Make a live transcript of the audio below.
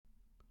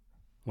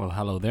Well,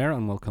 hello there,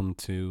 and welcome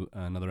to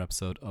another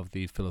episode of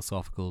the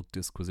Philosophical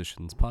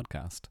Disquisitions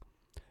podcast.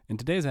 In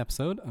today's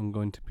episode, I'm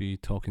going to be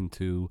talking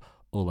to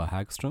Ola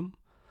Hagström.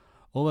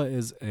 Ola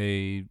is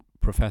a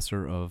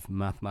professor of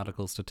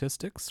mathematical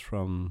statistics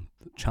from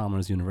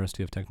Chalmers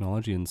University of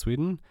Technology in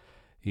Sweden.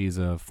 He's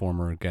a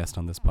former guest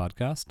on this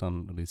podcast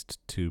on at least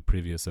two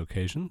previous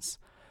occasions.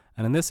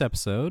 And in this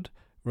episode,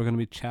 we're going to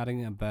be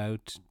chatting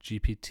about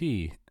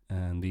GPT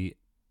and the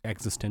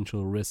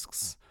existential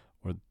risks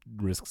or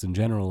risks in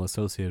general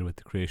associated with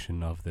the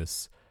creation of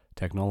this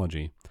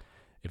technology.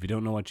 If you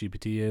don't know what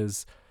GPT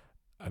is,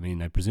 I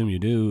presume you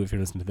do if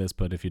you're listening to this,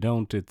 but if you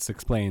don't, it's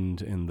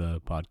explained in the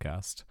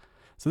podcast.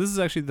 So this is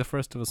actually the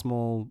first of a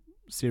small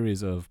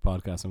series of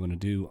podcasts I'm going to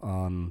do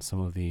on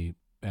some of the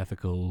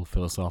ethical,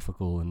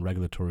 philosophical, and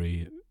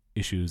regulatory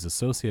issues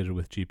associated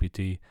with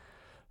GPT.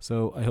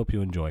 So I hope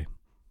you enjoy.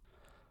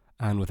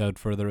 And without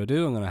further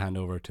ado, I'm going to hand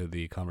over to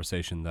the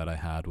conversation that I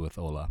had with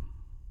Ola.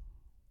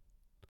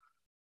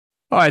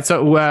 All right,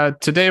 so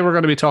today we're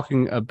going to be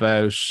talking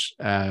about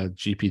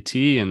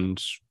GPT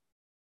and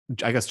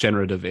I guess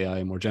generative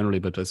AI more generally,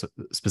 but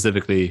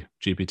specifically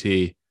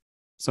GPT.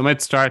 So I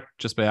might start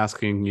just by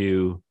asking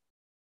you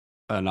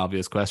an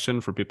obvious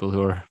question for people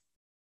who are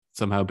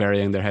somehow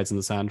burying their heads in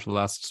the sand for the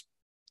last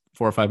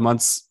 4 or 5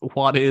 months.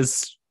 What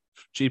is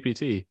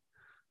GPT?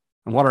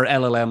 And what are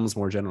LLMs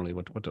more generally?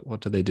 What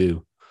do they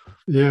do?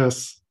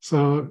 Yes,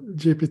 so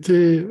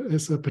GPT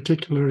is a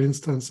particular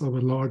instance of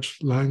a large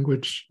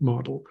language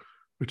model,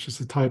 which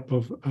is a type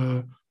of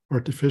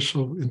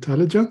artificial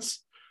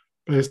intelligence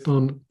based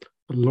on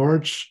a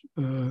large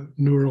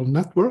neural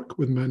network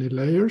with many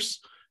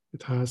layers.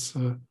 It has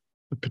a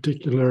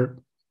particular,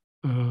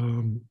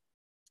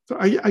 so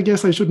I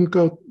guess I shouldn't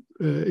go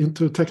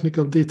into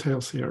technical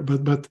details here,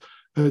 but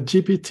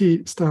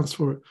GPT stands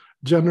for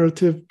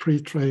Generative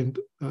Pre-trained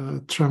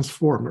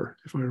Transformer,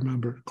 if I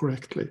remember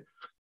correctly.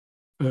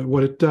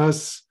 What it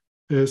does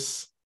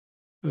is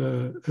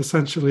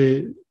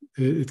essentially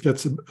it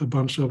gets a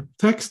bunch of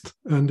text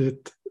and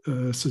it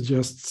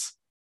suggests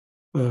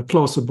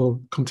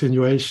plausible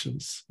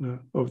continuations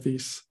of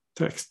these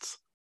texts.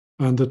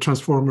 And the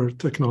transformer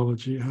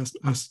technology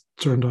has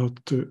turned out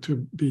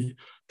to be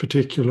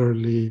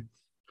particularly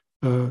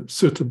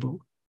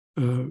suitable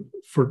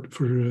for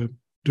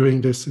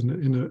doing this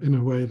in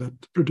a way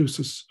that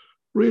produces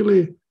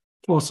really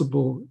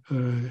plausible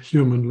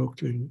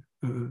human-looking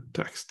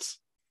texts.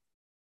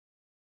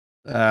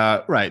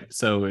 Right.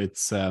 So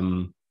it's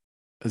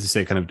as you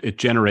say, kind of it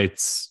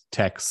generates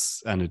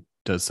texts, and it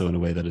does so in a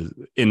way that is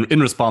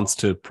in response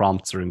to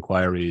prompts or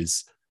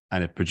inquiries,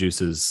 and it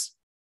produces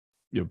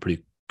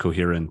pretty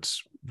coherent,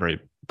 very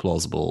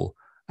plausible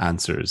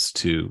answers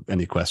to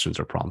any questions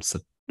or prompts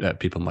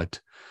that people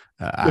might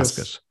ask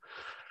it.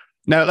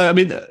 Now,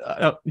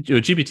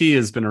 GPT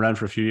has been around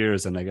for a few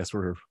years, and I guess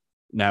we're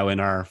now in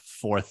our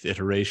 4th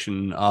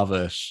iteration of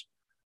it.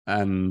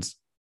 And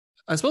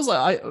I suppose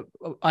I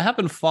have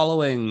been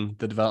following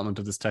the development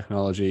of this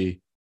technology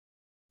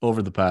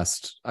over the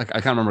past, I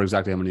can't remember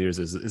exactly how many years.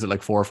 Is it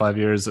like 4 or 5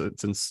 years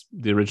since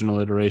the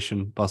original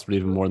iteration, possibly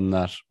even more than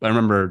that? I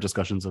remember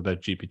discussions about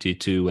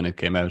GPT-2 when it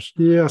came out.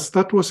 Yes,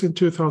 that was in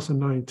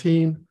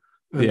 2019.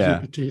 And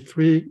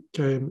GPT-3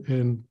 came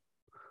in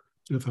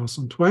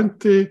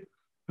 2020,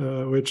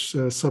 which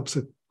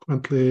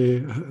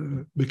subsequently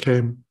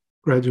became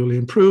gradually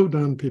improved,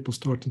 and people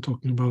started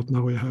talking about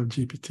now we have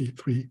GPT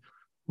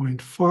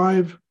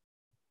 3.5.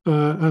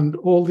 And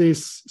all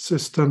these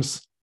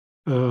systems,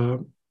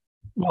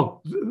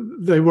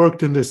 they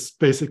worked in this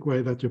basic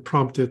way that you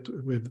prompt it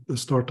with the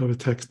start of a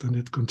text and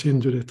it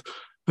continued it.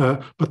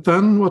 But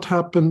then what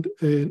happened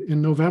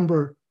in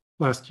November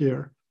last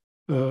year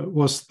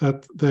was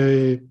that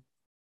they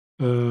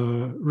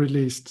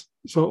released,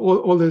 so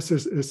all this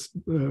is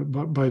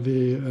by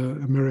the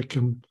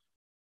American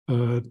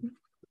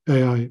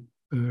AI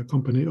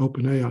company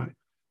OpenAI,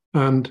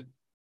 and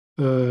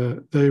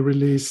they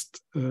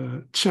released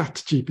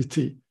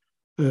ChatGPT,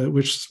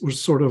 which was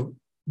sort of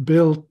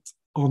built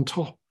on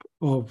top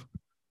of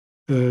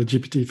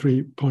GPT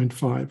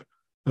 3.5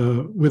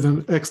 with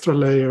an extra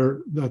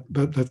layer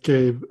that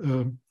gave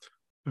a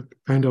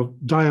kind of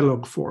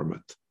dialogue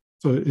format.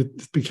 So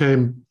it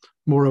became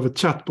more of a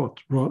chatbot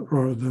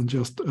rather than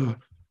just a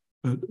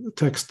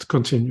text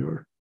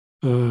continuer.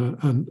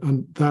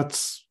 And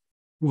that's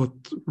what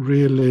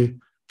really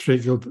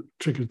triggered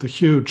the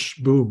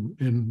huge boom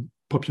in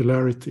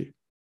popularity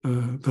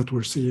that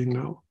we're seeing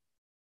now.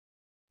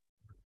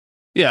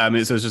 Yeah,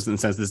 so it's just in the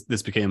sense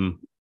this became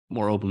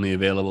more openly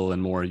available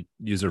and more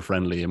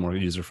user-friendly, a more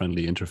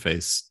user-friendly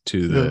interface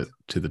to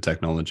the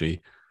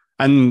technology.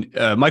 And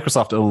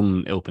Microsoft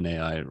own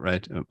OpenAI,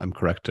 right? I'm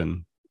correct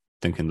in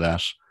thinking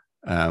that.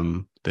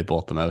 They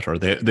bought them out, or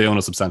they own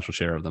a substantial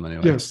share of them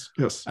anyway.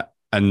 Yes.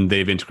 And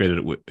they've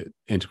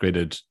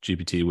integrated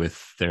GPT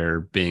with their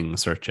Bing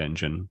search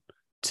engine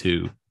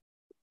to,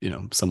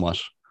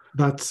 somewhat.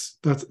 That's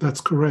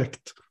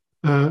correct.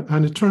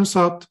 And it turns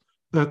out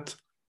that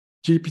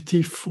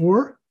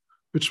GPT-4,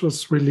 which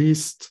was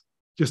released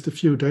just a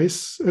few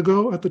days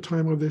ago at the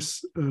time of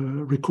this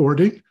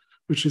recording,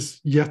 which is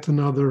yet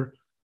another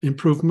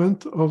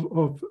improvement of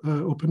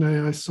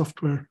OpenAI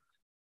software.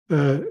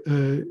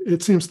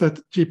 It seems that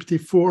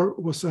GPT-4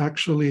 was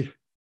actually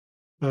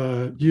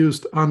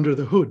used under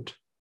the hood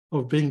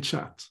of Bing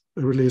Chat,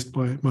 released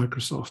by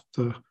Microsoft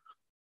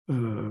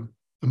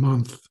a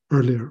month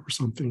earlier or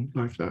something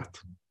like that.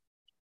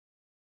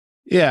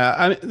 Yeah,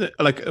 I mean,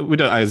 like we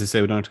don't, as I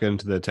say, we don't have to get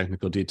into the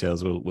technical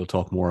details. We'll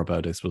talk more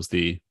about, I suppose,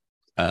 the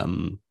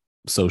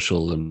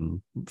social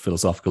and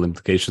philosophical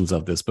implications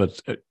of this. But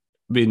I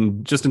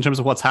mean, just in terms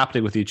of what's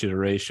happening with each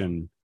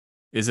iteration,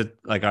 is it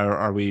like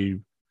are we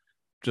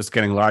just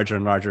getting larger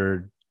and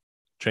larger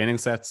training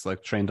sets,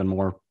 like trained on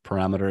more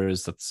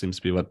parameters? That seems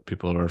to be what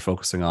people are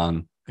focusing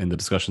on in the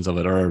discussions of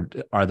it. Or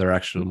are there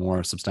actually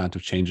more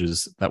substantive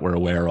changes that we're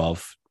aware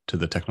of to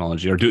the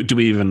technology? Or do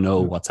we even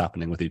know what's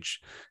happening with each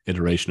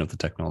iteration of the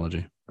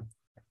technology?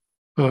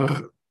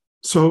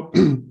 So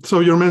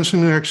you're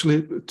mentioning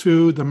actually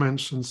two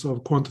dimensions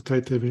of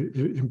quantitative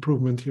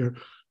improvement here.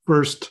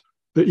 First,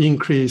 the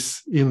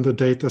increase in the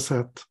data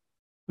set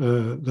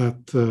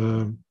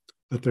that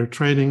they're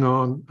training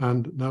on,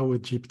 and now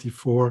with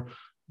GPT-4,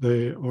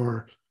 it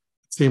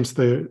seems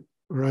they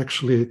are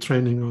actually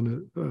training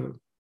on a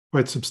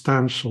quite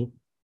substantial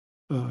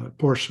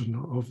portion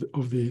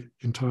of the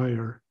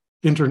entire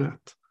internet.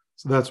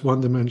 So that's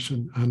one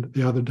dimension, and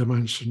the other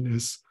dimension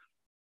is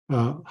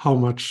how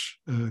much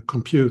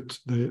compute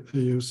they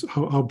use,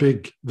 how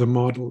big the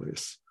model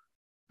is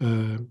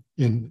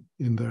in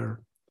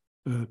their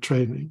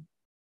training,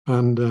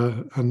 and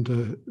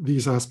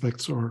these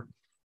aspects are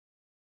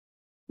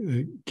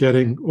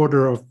getting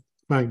orders of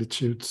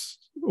magnitude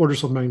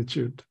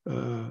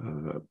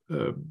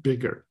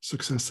bigger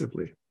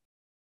successively.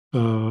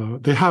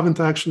 They haven't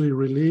actually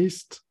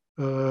released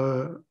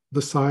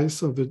the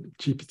size of the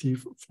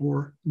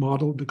GPT-4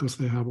 model because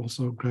they have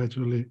also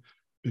gradually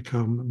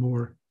become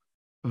more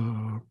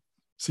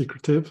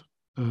secretive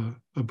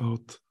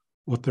about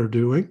what they're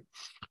doing.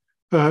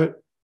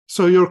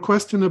 So your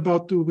question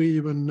about do we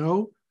even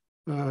know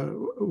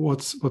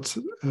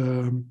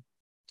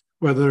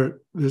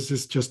whether this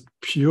is just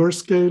pure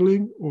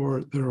scaling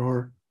or there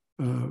are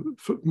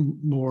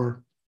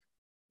more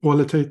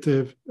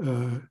qualitative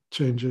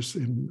changes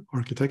in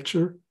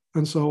architecture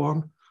and so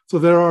on. So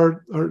there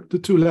are the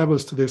two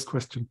levels to this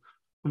question.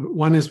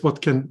 One is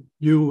what can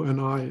you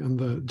and I and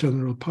the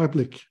general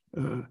public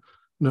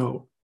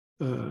know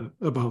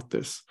about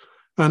this?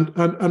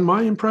 And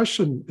my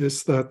impression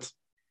is that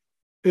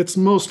it's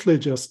mostly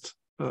just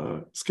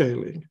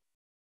scaling.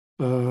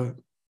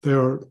 They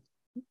are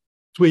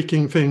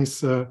tweaking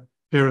things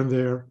here and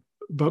there,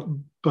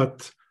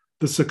 but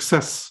the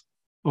success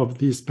of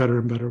these better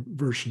and better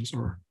versions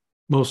are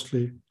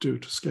mostly due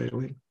to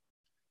scaling.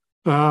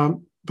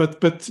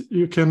 But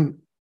you can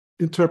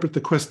interpret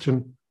the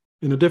question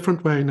in a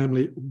different way,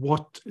 namely,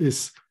 what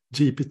is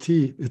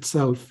GPT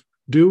itself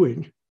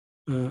doing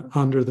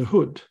under the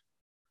hood?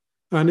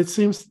 And it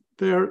seems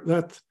there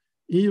that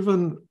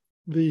even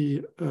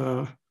the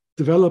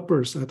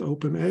developers at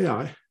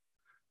OpenAI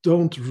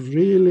don't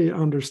really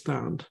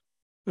understand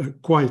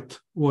quite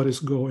what is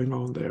going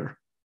on there.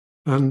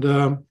 And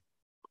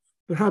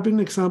there have been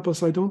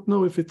examples, I don't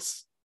know if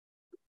it's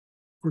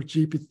for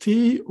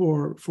GPT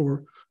or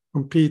for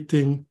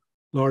competing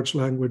large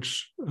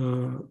language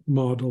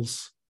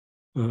models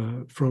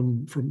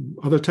from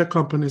other tech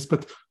companies,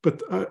 but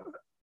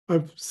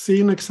I've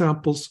seen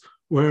examples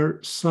where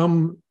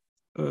some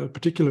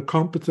particular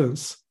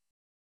competence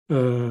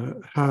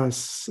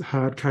has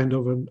had kind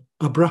of an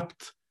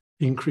abrupt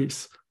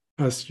increase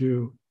as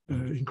you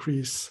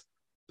increase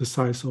the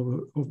size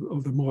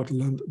of the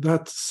model, and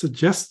that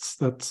suggests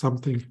that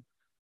something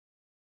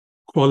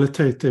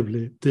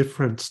qualitatively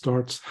different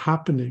starts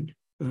happening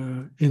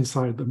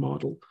inside the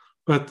model.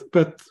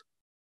 But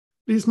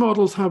these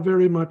models have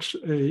very much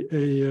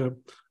a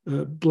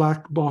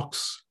black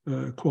box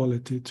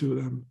quality to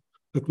them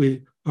that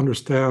we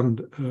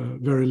understand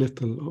very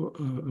little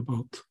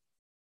about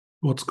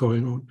what's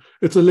going on.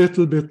 It's a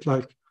little bit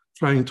like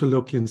trying to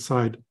look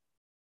inside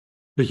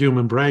the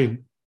human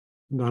brain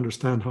and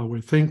understand how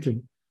we're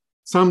thinking.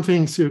 Some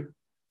things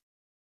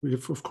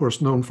we've of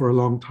course known for a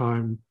long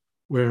time,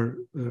 where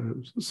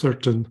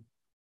certain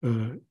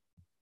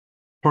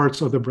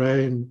parts of the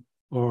brain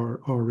are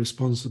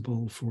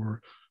responsible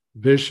for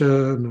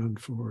vision and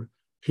for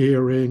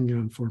hearing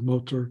and for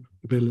motor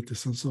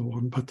abilities and so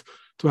on. But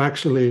to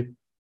actually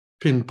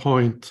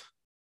pinpoint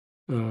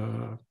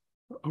our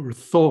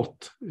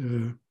thought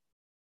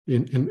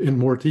in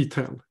more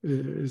detail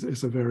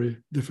is a very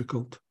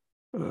difficult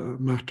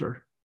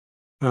matter.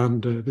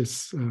 And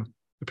this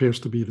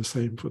appears to be the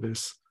same for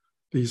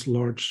these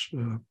large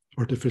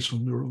artificial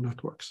neural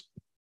networks.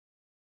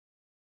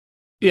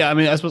 Yeah, I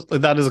mean, I suppose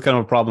that is a kind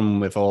of a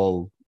problem with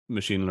all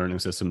machine learning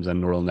systems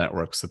and neural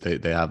networks,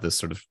 that they have this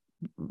sort of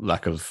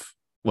lack of,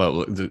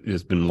 well,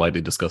 it's been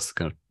widely discussed,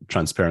 kind of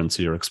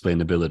transparency or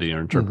explainability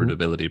or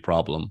interpretability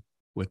problem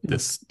with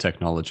this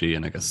technology.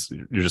 And I guess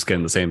you're just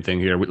getting the same thing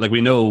here. Like,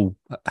 we know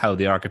how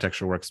the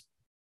architecture works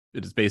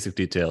it is basic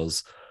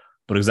details,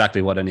 but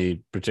exactly what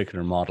any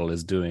particular model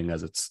is doing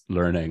as it's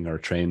learning or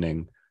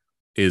training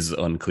is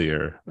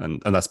unclear,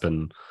 and that's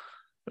been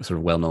a sort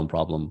of well-known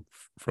problem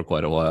for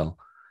quite a while.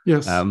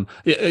 Yes.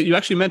 You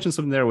actually mentioned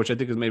something there, which I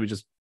think is maybe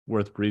just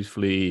worth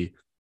briefly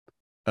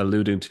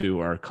alluding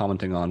to or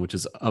commenting on, which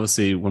is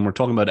obviously when we're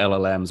talking about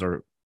LLMs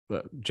or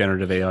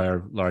generative AI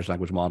or large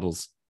language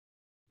models,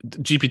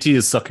 GPT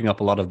is sucking up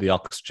a lot of the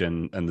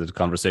oxygen and the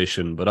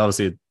conversation, but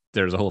obviously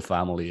there's a whole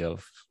family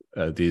of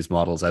these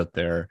models out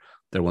there.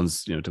 They're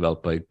ones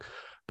developed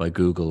by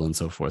Google and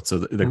so forth. So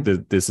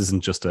this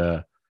isn't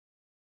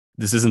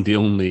the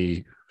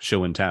only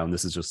show in town.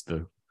 This is just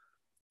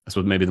I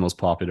suppose maybe the most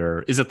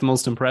popular. Is it the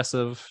most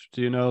impressive?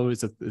 Do you know?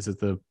 Is it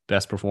the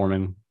best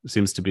performing? It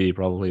seems to be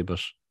probably, but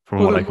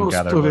from what I can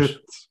gather,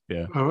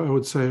 yeah, I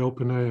would say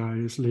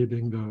OpenAI is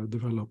leading the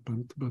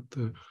development, but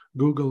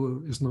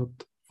Google is not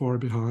far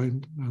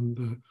behind,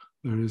 and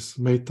there is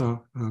Meta,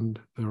 and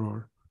there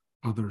are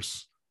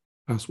others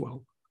as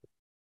well.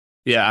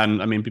 Yeah,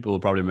 and I mean, people will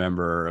probably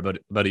remember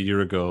about a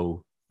year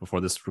ago,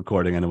 before this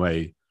recording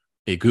anyway,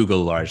 a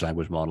Google large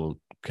language model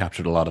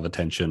captured a lot of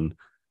attention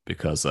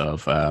because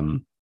of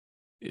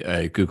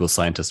a Google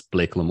scientist,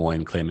 Blake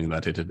Lemoine, claiming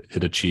that it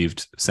had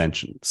achieved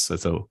sentience.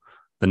 So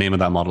the name of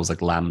that model is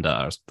like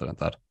Lambda or something like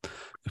that.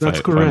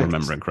 That's correct. If I'm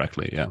remembering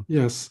correctly, yeah.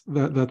 Yes,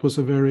 that was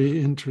a very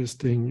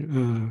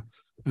interesting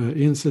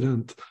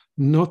incident.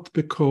 Not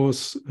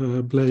because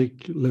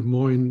Blake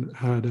Lemoine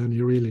had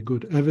any really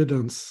good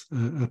evidence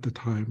at the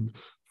time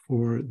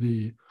for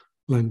the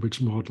language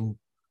model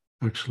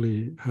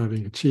actually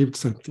having achieved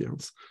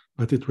sentience,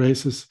 but it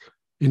raises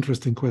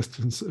interesting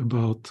questions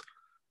about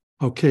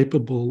how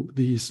capable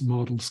these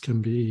models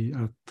can be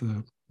at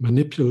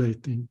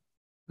manipulating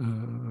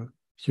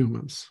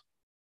humans,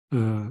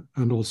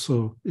 and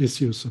also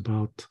issues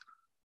about,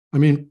 I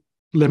mean,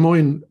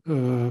 Lemoine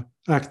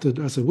acted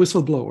as a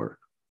whistleblower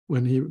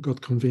when he got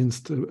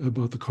convinced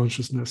about the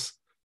consciousness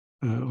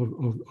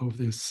of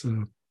this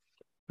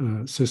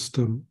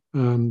system.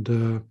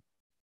 And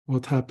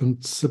what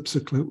happened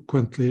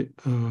subsequently,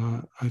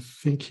 I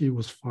think he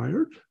was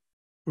fired,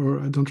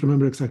 or I don't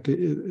remember exactly.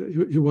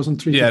 He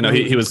wasn't treated. Yeah, no,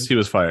 he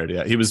was fired.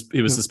 Yeah, he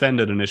was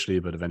suspended initially,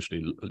 but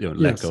eventually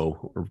let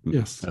go, or,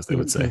 yes, as they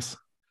would say. Yes.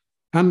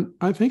 And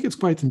I think it's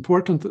quite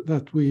important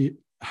that we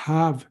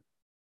have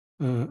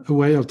a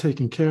way of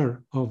taking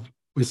care of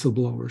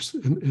whistleblowers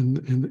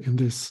in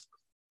this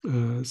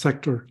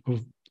sector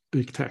of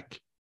big tech,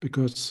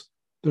 because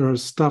there are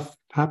stuff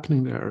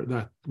happening there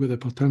that with the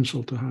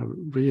potential to have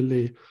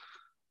really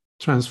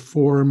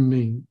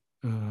transforming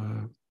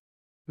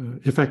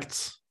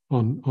effects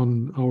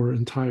on our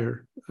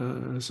entire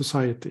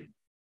society.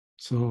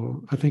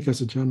 So I think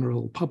as a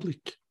general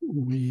public,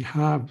 we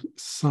have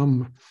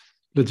some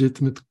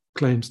legitimate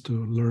claims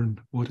to learn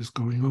what is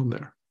going on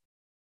there.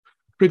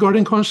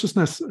 Regarding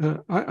consciousness,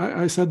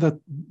 I said that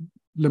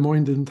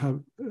Lemoine didn't have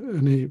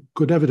any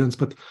good evidence,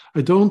 but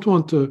I don't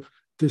want to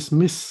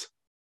dismiss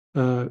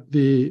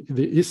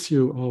the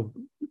issue of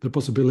the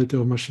possibility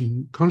of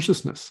machine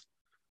consciousness.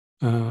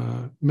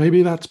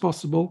 Maybe that's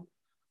possible.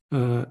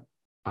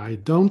 I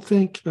don't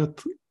think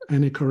that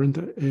any current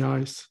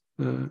AIs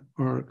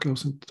are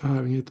close to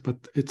having it,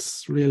 but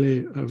it's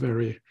really a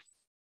very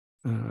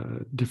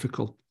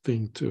difficult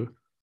thing to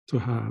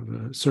have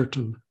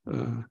certain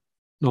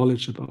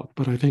knowledge about.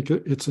 But I think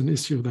it's an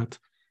issue that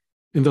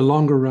in the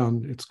longer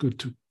run, it's good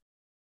to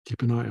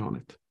keep an eye on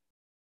it.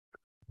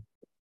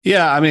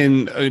 Yeah, I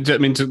mean,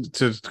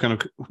 to kind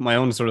of my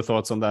own sort of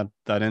thoughts on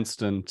that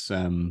incident.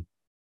 So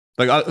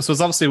it's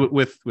obviously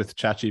with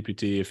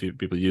ChatGPT, if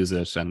people use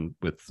it, and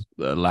with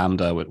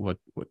Lambda, with what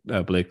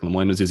Blake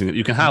Lemoine was using it,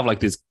 you can have like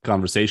these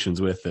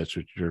conversations with it.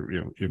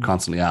 You're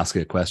constantly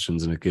asking it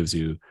questions, and it gives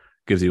you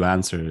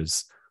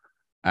answers.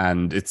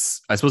 And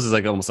I suppose it's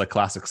like almost like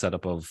classic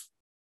setup of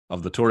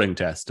the Turing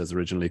test as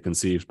originally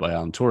conceived by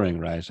Alan Turing,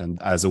 right?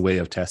 And as a way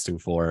of testing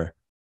for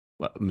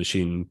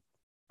machine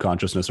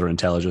consciousness or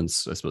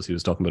intelligence. I suppose he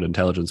was talking about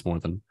intelligence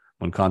more than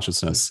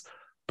consciousness.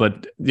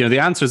 But the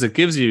answers it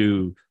gives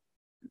you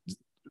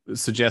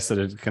suggest that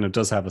it kind of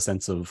does have a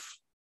sense of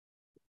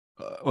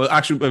well,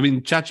 actually, I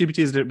mean, ChatGPT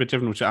is a bit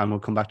different, which we'll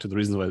come back to the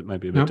reasons why it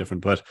might be a bit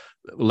different. But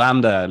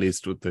Lambda, at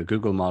least with the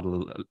Google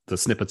model, the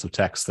snippets of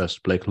text that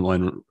Blake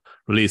Lemoine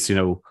released,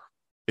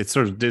 it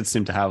sort of did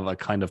seem to have a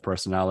kind of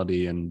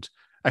personality. And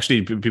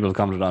actually, people have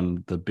commented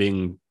on the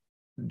Bing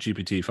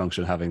GPT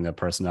function having a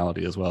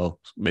personality as well,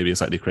 maybe a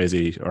slightly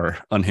crazy or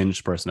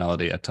unhinged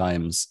personality at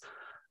times.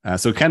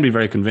 So it can be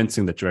very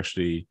convincing that you're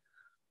actually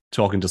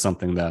talking to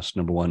something that,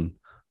 number one,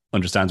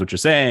 understands what you're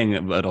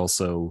saying, but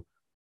also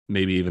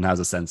maybe even has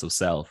a sense of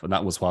self. And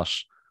that was what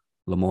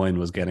Lemoine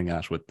was getting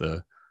at with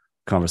the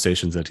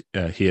conversations that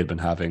he had been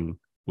having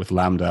with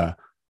Lambda.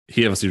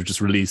 He obviously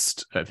just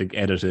released, I think,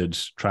 edited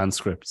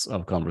transcripts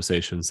of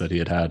conversations that he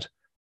had had.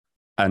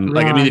 And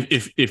like, I mean,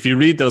 if you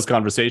read those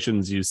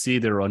conversations, you see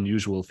there are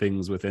unusual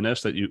things within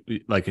it that you,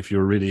 like, if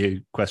you're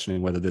really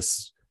questioning whether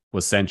this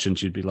was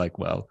sentient, you'd be like,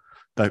 well,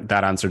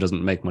 that answer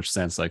doesn't make much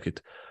sense. Like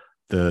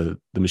the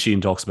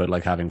machine talks about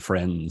like having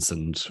friends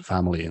and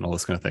family and all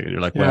this kind of thing, and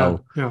you're like, Yeah,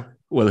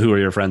 well, yeah, who are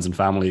your friends and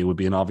family would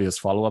be an obvious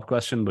follow-up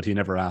question, but he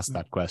never asked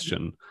that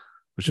question,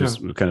 which was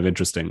kind of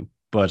interesting.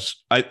 But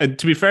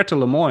to be fair to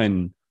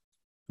Lemoine,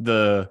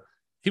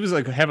 he was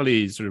like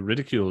heavily sort of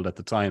ridiculed at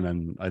the time,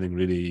 and I think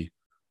really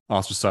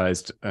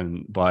ostracized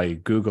and by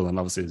Google, and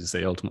obviously, as you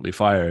say, ultimately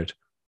fired.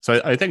 So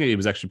I think he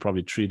was actually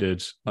probably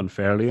treated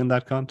unfairly in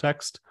that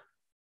context,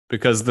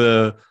 because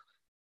the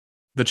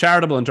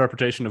charitable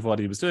interpretation of what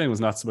he was doing was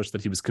not so much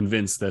that he was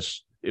convinced that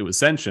it was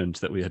sentient,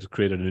 that we had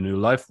created a new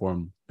life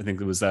form. I think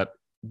it was that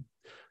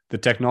the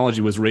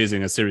technology was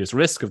raising a serious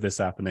risk of this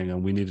happening,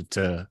 and we needed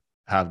to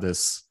have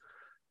this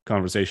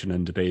conversation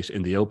and debate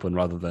in the open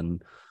rather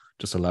than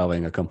just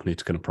allowing a company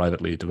to kind of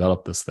privately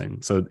develop this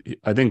thing. So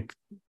I think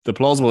the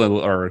plausible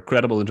or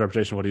credible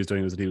interpretation of what he was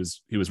doing was that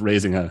he was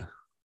raising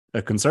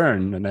a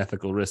concern, an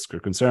ethical risk or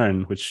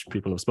concern, which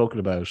people have spoken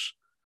about,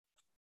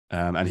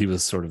 and he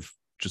was sort of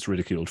just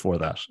ridiculed for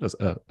that as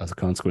a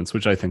consequence,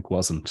 which I think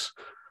wasn't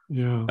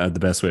the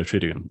best way of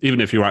treating him.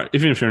 Even if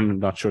you're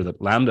not sure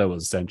that Lambda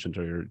was sentient,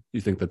 or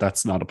you think that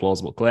that's not a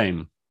plausible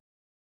claim,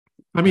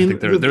 I mean, I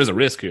think there is a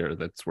risk here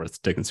that's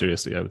worth taking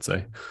seriously, I would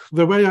say.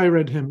 The way I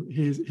read him,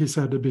 he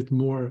said a bit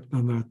more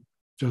than that,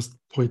 just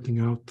pointing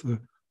out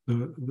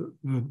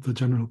the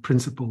general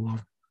principle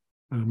of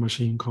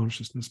machine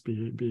consciousness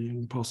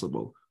being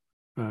possible.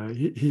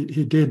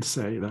 He did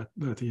say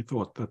that he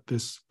thought that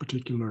this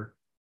particular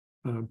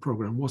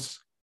program was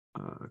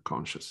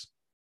conscious.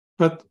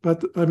 But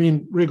I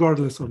mean,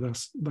 regardless of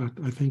this, that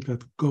I think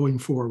that going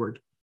forward,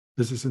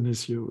 this is an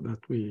issue that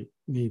we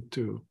need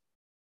to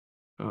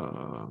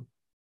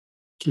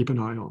keep an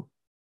eye on.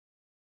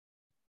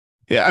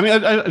 Yeah, I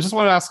mean, I just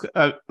want to ask,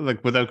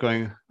 like, without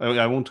going,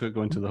 I won't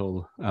go into the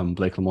whole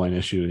Blake Lemoine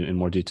issue in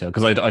more detail,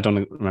 because I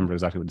don't remember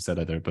exactly what he said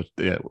either. But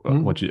yeah,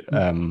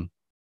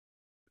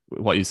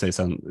 what you say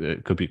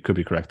could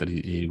be correct, that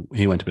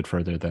he went a bit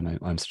further than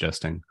I'm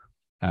suggesting.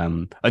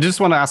 I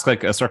just want to ask,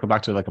 like, a circle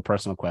back to like a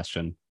personal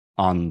question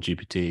on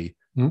GPT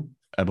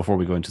before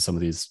we go into some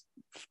of these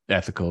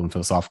ethical and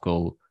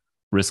philosophical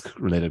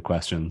risk-related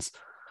questions.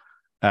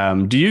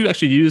 Do you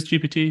actually use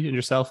GPT in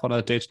yourself on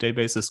a day-to-day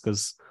basis?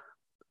 Because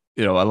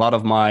a lot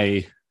of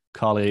my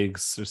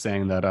colleagues are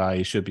saying that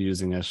I should be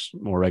using it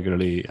more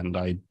regularly, and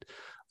I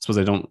suppose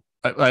I don't.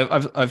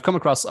 I've come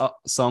across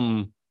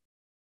some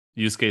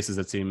use cases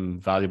that seem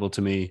valuable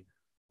to me.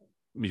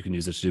 You can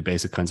use it to do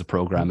basic kinds of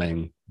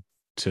programming,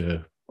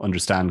 to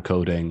understand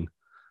coding.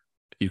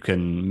 You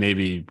can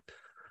maybe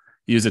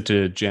use it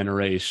to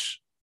generate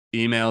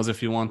emails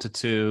if you wanted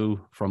to,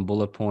 from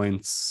bullet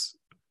points,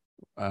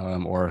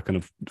 or kind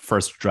of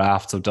first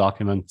drafts of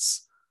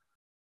documents.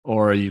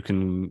 Or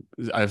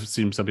I've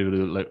seen some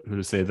people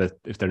who say that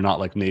if they're not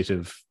like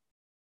native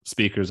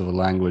speakers of a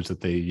language,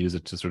 that they use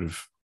it to sort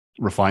of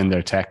refine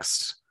their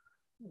text.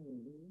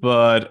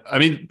 But I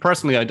mean,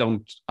 personally, I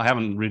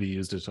haven't really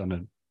used it on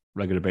a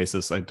regular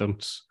basis. I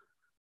don't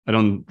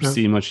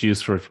see much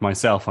use for it for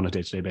myself on a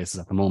day-to-day basis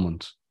at the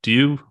moment. Do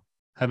you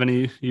have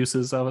any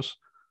uses of it?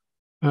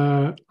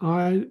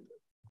 I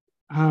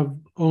have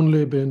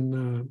only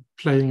been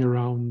playing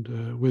around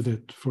with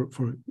it for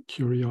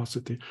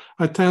curiosity.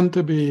 I tend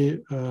to be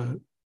a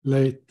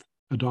late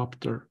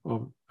adopter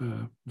of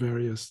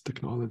various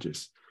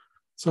technologies.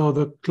 So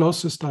the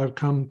closest I've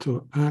come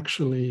to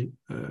actually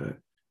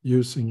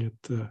using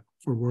it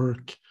for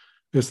work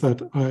is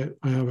that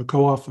I have a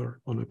co-author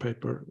on a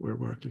paper we're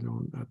working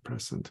on at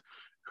present,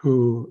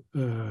 who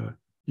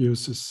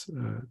uses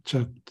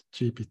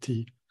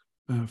ChatGPT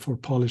for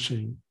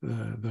polishing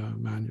the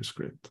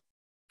manuscript,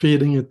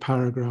 feeding it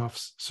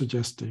paragraphs,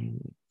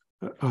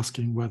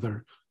 asking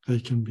whether they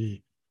can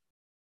be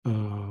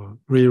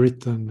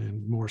rewritten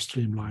in more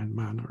streamlined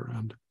manner.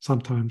 And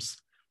sometimes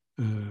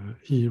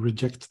he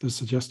rejects the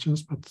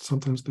suggestions, but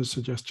sometimes the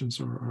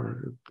suggestions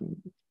are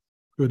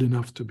good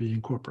enough to be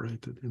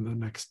incorporated in the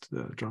next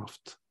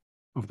draft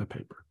of the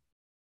paper.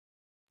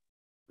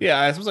 Yeah,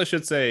 I suppose I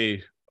should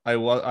say I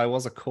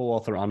was a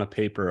co-author on a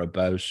paper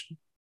about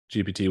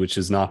GPT, which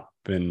has not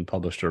been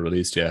published or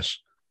released yet,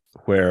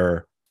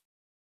 where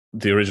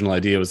the original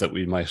idea was that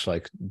we might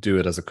like do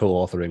it as a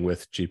co-authoring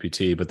with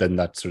GPT, but then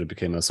that sort of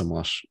became a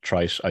somewhat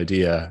trite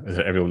idea.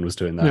 Everyone was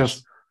doing that.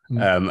 Yes.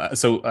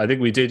 So I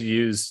think we did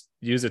use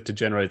it to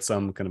generate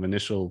some kind of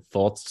initial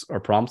thoughts or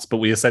prompts, but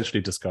we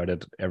essentially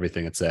discarded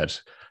everything it said.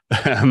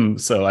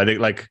 So I think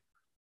like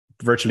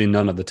virtually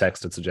none of the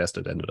text it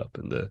suggested ended up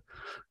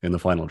in the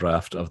final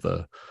draft of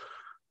the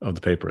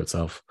paper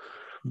itself.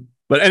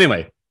 But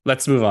anyway,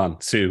 let's move on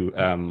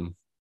to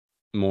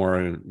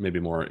maybe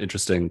more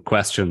interesting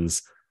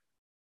questions.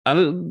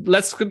 And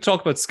let's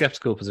talk about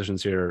skeptical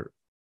positions here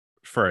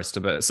first.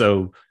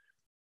 So,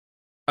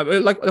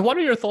 like, what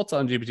are your thoughts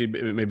on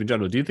GPT maybe in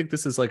general? Do you think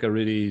this is like a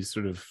really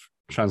sort of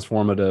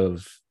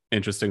transformative,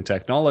 interesting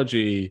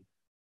technology,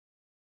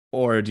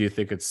 or do you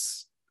think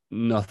it's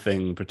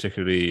nothing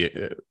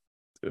particularly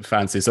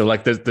fancy? So,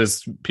 like,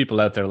 there's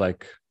people out there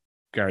like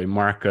Gary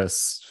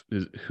Marcus,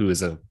 who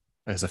is a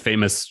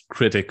famous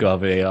critic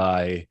of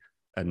AI,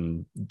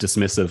 and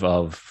dismissive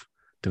of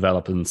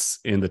developments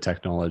in the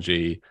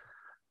technology,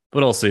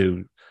 but also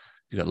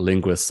you got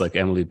linguists like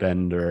Emily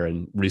Bender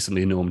and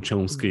recently Noam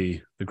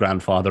Chomsky, the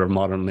grandfather of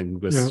modern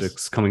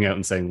linguistics, coming out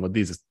and saying, well,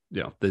 these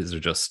are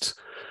just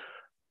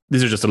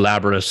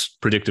elaborate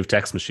predictive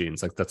text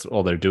machines. Like that's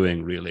all they're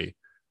doing really,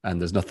 and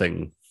there's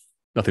nothing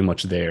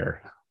much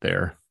there.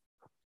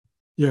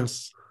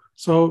 Yes.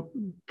 So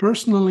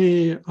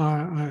personally,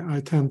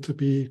 I tend to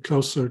be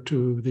closer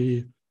to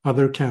the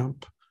other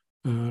camp,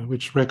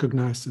 which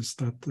recognizes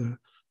that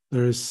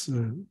there is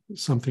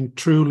something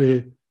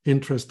truly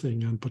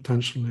interesting and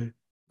potentially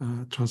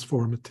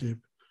transformative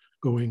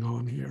going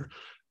on here.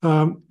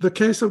 The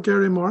case of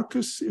Gary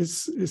Marcus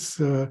is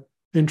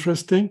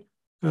interesting.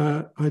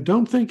 I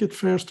don't think it's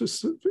fair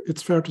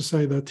to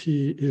say that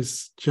he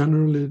is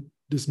generally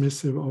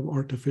dismissive of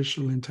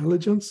artificial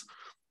intelligence,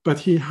 but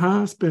he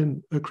has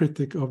been a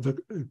critic of the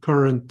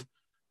current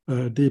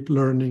deep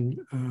learning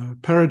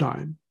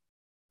paradigm,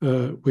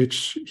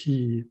 which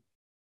he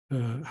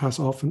has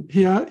often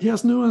he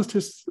has nuanced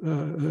his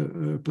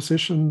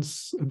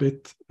positions a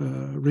bit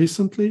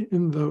recently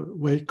in the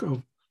wake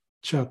of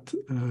Chat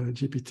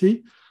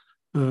GPT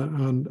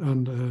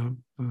and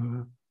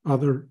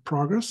other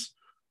progress.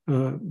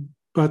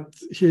 But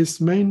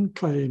his main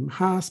claim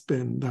has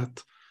been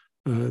that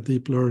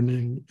deep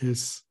learning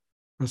is,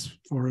 as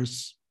far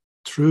as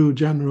true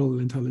general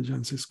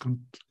intelligence is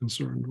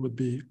concerned, would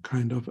be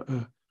kind of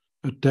a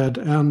dead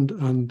end,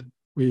 and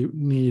we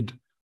need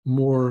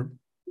more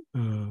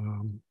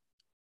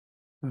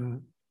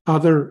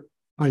other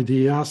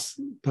ideas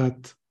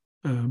that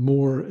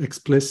more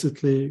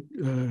explicitly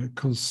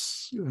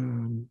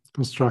construct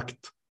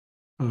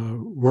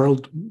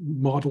world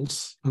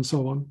models and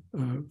so on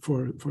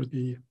for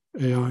the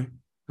AI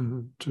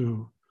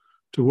to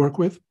work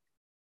with.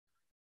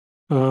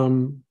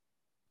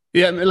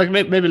 Like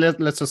maybe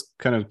let's just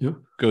kind of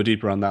go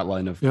deeper on that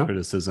line of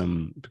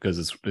criticism, because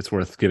it's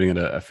worth giving it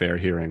a fair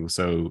hearing.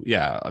 So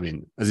I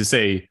mean, as you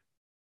say,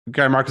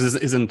 Gary Marcus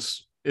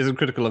isn't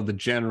critical of the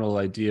general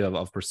idea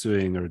of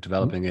pursuing or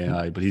developing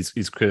AI, but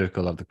he's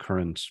critical of the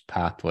current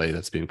pathway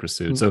that's being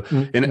pursued. So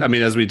I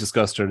mean, as we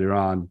discussed earlier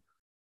on,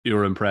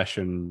 your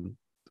impression,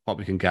 what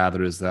we can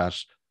gather, is that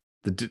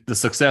the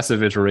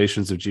successive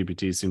iterations of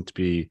GPT seem to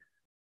be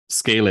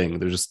scaling.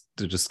 They're just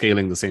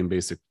scaling the same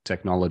basic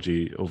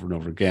technology over and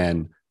over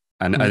again.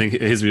 And I think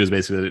his view is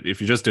basically that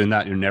if you're just doing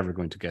that, you're never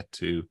going to get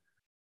to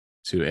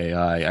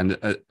AI. And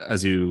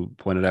as you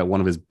pointed out, one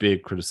of his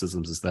big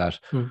criticisms is that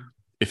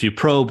if you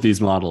probe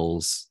these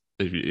models,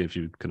 if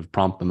you kind of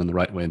prompt them in the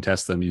right way and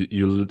test them,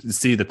 you'll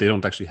see that they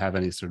don't actually have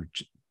any sort of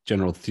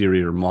general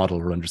theory or model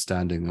or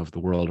understanding of the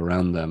world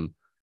around them.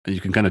 And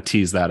you can kind of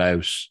tease that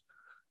out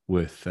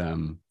with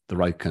the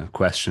right kind of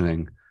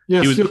questioning.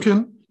 Yes,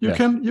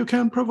 you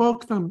can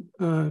provoke them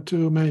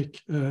to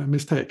make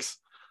mistakes,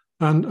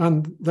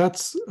 and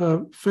that's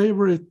a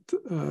favorite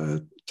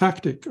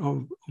tactic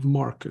of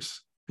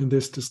Marcus in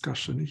this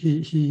discussion.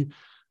 He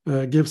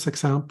gives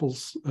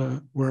examples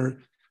where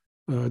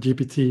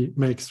GPT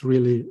makes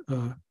really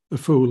a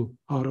fool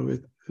out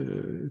of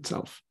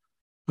itself,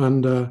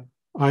 and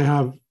I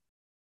have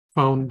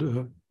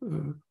found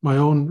my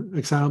own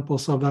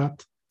examples of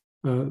that.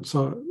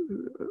 So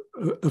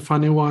a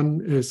funny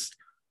one is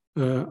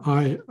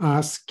I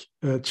ask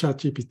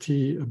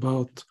ChatGPT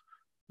about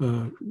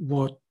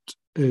what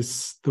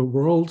is the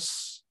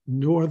world's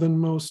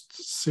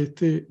northernmost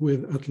city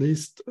with at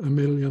least 1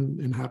 million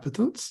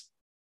inhabitants.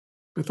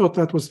 I thought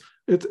that was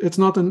it's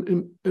not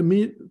an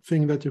immediate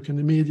thing that you can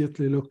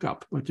immediately look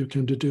up, but you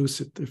can deduce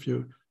it if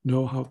you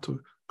know how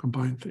to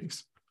combine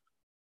things.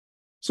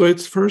 So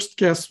its first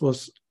guess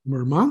was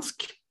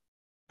Murmansk,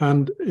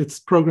 and it's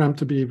programmed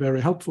to be very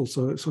helpful.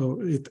 So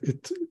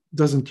it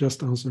doesn't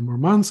just answer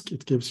Murmansk,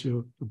 it gives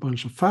you a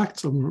bunch of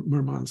facts of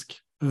Murmansk.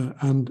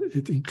 And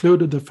it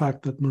included the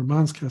fact that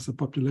Murmansk has a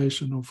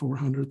population of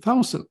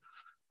 400,000,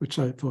 which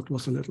I thought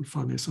was a little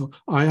funny. So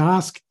I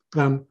asked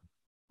them,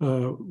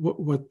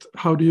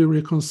 how do you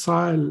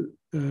reconcile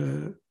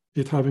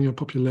it having a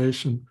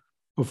population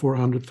of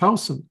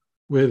 400,000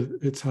 with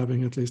its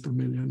having at least 1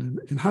 million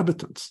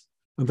inhabitants?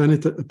 And then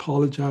it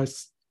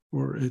apologized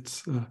for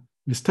its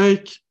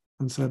mistake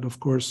and said, of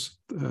course,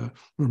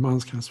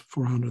 Murmansk has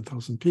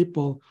 400,000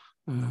 people,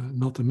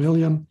 not 1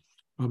 million,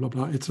 blah, blah,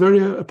 blah. It's very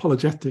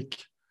apologetic.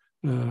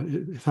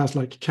 It has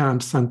like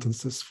canned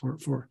sentences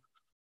for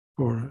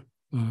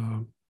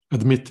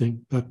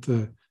admitting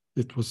that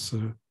it was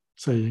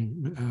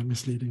saying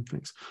misleading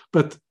things.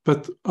 But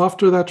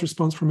after that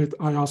response from it,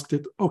 I asked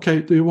it,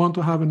 okay, do you want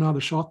to have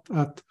another shot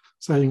at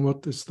saying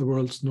what is the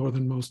world's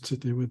northernmost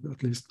city with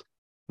at least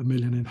 1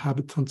 million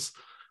inhabitants?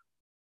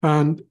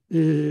 And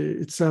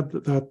it said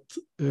that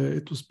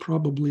it was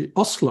probably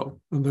Oslo.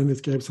 And then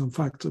it gave some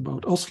facts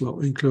about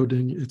Oslo,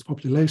 including its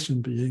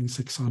population being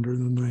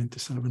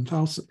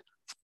 697,000.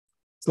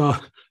 So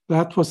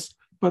that was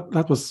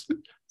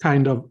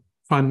kind of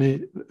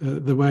funny,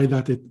 the way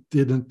that it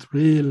didn't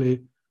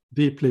really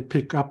deeply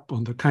pick up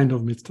on the kind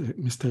of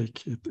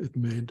mistake it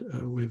made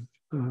with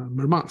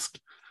Murmansk.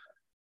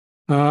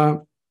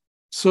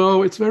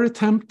 So it's very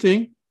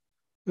tempting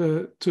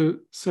to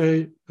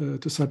say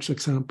to such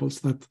examples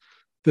that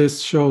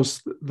this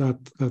shows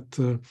that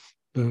the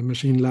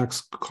machine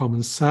lacks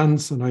common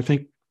sense. And I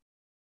think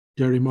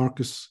Gary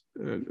Marcus,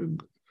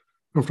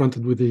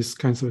 confronted with these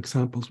kinds of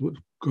examples, would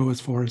go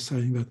as far as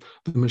saying that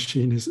the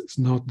machine is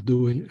not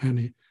doing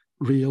any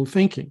real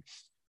thinking.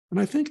 And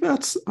I think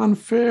that's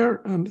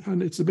unfair,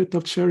 and it's a bit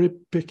of cherry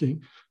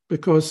picking,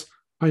 because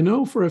I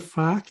know for a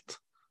fact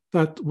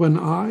that when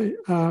I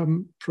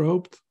am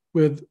probed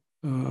with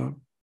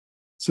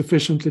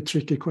sufficiently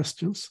tricky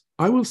questions,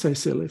 I will say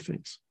silly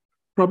things.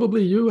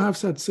 Probably you have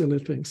said silly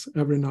things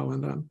every now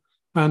and then,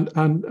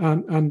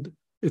 and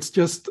it's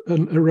just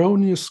an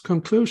erroneous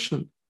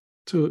conclusion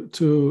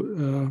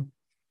to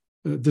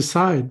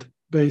decide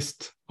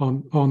based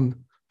on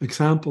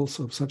examples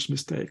of such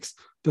mistakes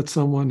that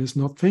someone is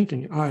not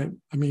thinking. I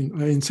mean,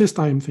 I insist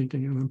I am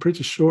thinking, and I'm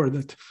pretty sure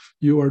that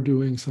you are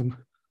doing some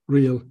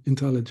real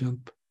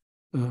intelligent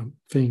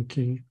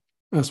thinking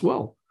as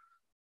well.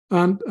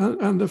 And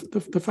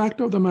the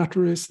fact of the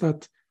matter is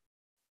that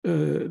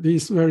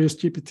these various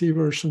GPT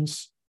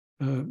versions,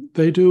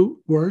 they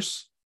do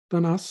worse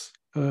than us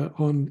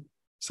on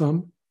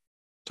some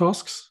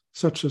tasks,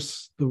 such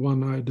as the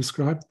one I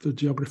described, the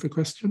geography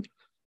question,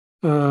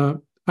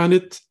 and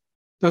it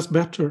does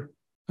better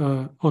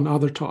on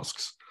other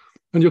tasks.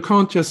 And you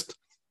can't just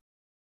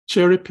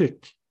cherry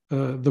pick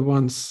the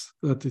ones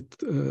that it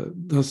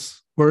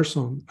does worse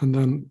on and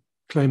then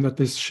claim that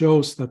this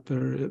shows that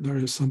there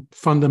is some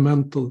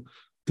fundamental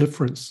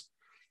difference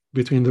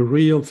between the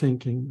real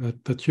thinking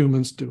that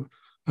humans do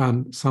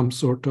and some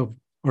sort of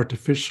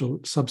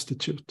artificial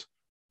substitute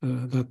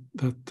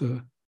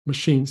that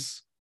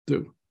machines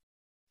do.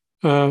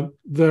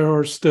 There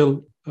are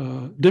still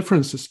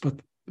differences,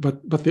 but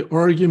the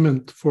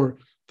argument for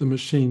the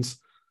machines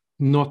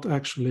not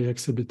actually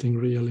exhibiting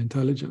real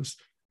intelligence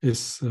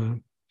is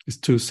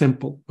too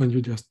simple when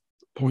you just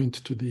point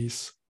to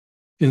these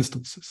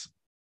instances.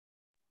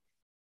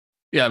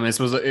 Yeah, I mean, I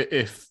suppose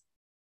if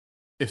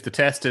the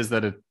test is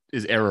that it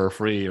is error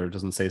free or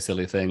doesn't say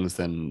silly things,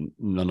 then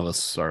none of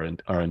us are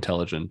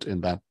intelligent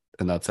in that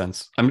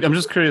sense. I'm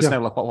just curious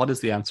now, like, what is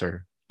the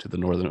answer to the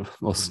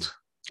northernmost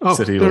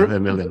city with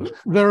 1 million?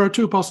 There are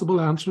two possible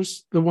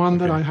answers. The one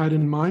that I had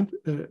in mind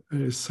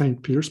is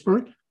St.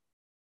 Petersburg,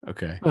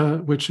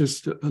 which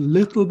is a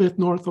little bit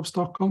north of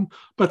Stockholm,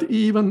 but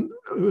even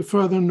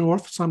further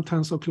north, some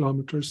tens of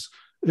kilometers,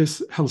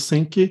 is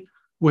Helsinki,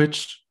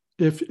 which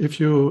if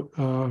you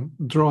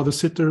draw the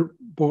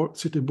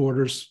city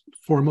borders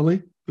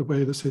formally, the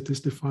way the city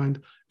is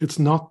defined, it's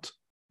not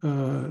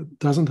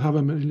doesn't have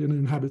 1 million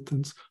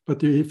inhabitants,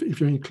 but if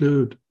you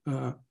include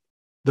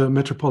the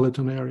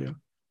metropolitan area,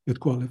 it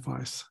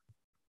qualifies.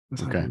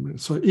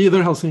 So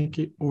either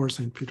Helsinki or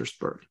St.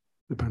 Petersburg,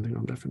 depending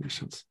on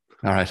definitions.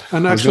 All right.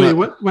 And actually,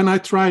 when I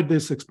tried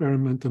this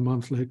experiment a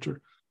month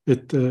later,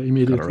 it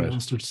immediately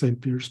answered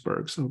St.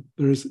 Petersburg. So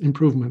there is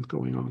improvement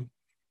going on.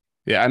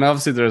 Yeah, and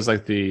obviously there's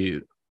like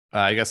the,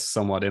 I guess,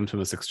 somewhat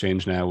infamous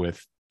exchange now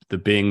with the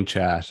Bing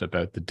chat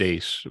about the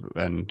date.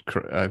 And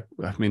I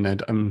mean, I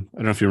don't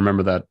know if you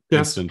remember that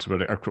instance,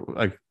 but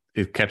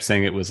it kept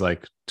saying it was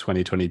like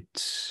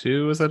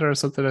 2022, is it, or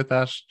something like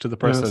that, to the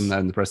person,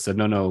 and the person said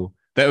no.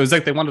 That was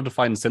like they wanted to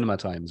find cinema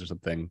times or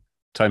something,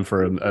 times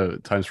for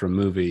a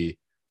movie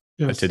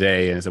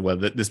today, and I said, well,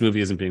 this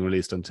movie isn't being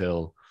released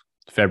until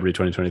February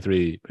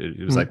 2023.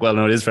 It was like, well,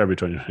 no, it is February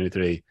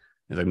 2023.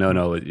 He's like,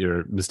 no,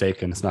 you're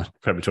mistaken. It's not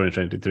February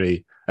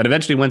 2023. And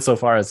eventually went so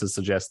far as to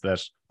suggest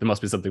that there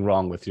must be something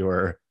wrong with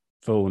your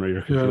phone or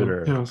your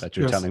computer that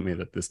you're telling me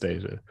that this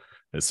date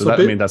is. So that,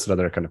 I mean, that's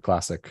another kind of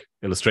classic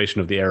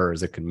illustration of the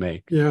errors it can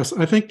make. Yes,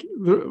 I think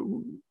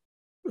the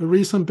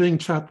reason Bing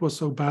Chat was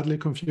so badly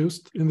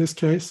confused in this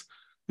case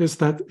is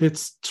that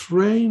it's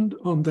trained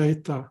on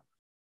data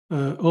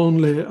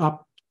only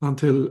up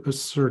until a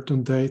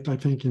certain date, I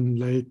think in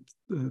late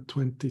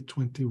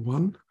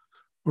 2021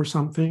 or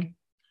something.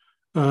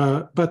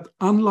 But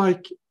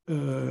unlike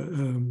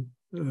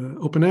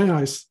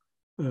OpenAI's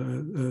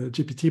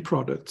GPT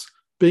products,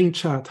 Bing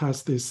Chat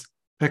has this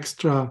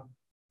extra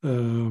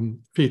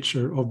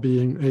feature of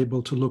being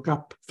able to look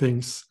up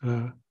things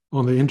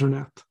on the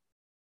internet.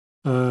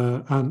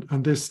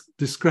 And this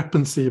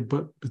discrepancy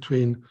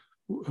between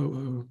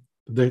the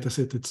data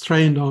set it's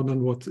trained on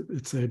and what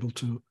it's able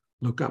to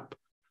look up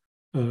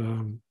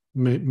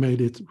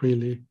made it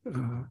really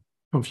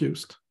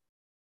confused.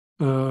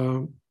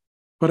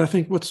 But I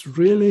think what's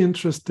really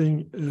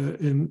interesting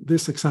in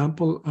this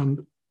example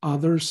and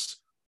others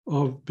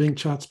of Bing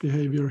Chat's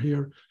behavior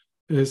here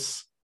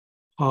is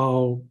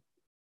how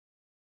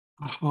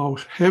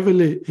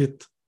heavily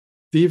it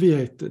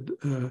deviated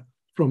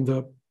from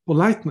the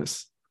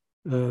politeness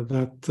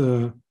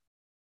that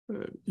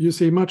you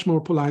see much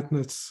more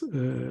politeness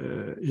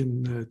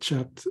in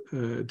Chat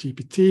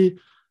GPT,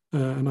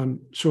 and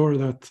I'm sure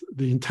that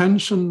the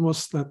intention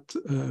was that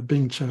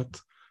Bing Chat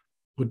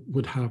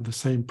would have the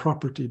same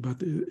property,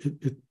 but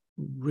it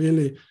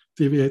really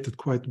deviated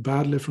quite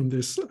badly from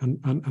this,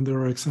 and there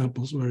are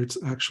examples where it's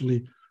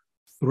actually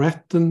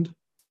threatened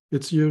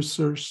its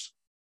users,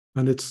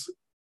 and it's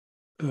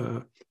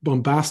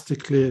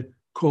bombastically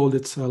called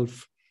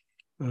itself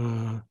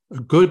a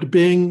good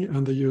Bing,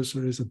 and the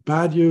user is a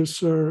bad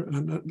user,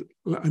 and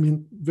I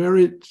mean,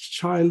 very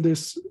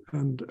childish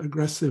and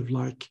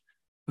aggressive-like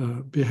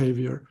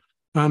behavior.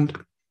 And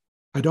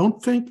I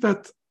don't think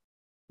that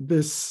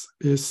this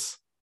is,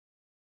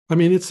 I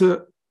mean, it's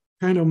a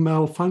kind of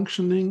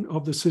malfunctioning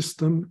of the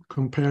system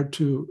compared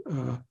to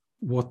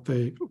what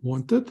they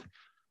wanted,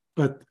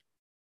 but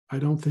I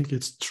don't think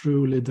it's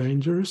truly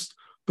dangerous.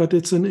 But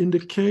it's an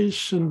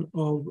indication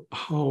of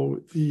how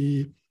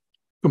the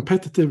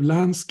competitive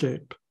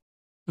landscape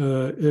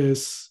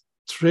is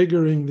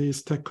triggering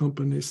these tech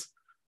companies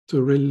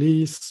to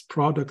release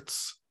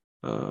products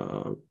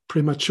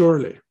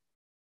prematurely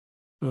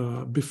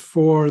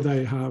before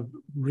they have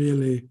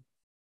really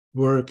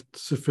worked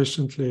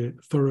sufficiently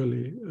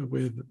thoroughly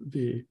with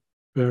the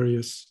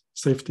various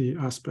safety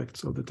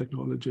aspects of the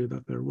technology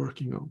that they're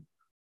working on.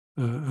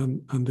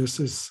 And this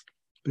is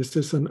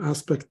an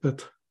aspect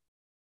that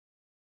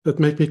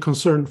make me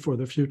concerned for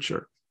the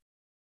future.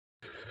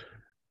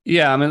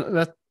 Yeah, I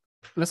mean,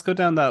 let's go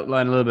down that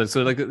line a little bit.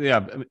 So, like,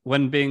 yeah,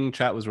 when Bing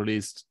Chat was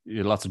released, you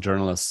had lots of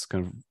journalists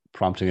kind of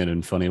prompting it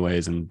in funny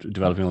ways and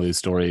developing all these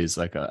stories.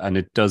 Like, and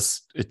it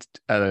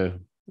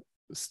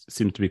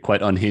seems to be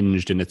quite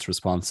unhinged in its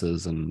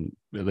responses and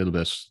a little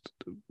bit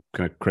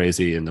kind of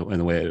crazy in the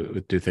way it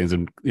would do things,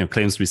 and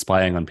claims to be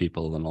spying on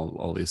people and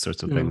all these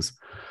sorts of things.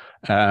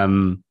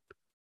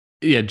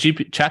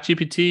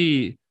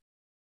 ChatGPT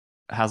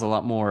has a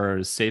lot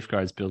more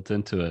safeguards built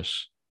into it.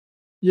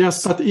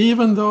 Yes, but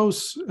even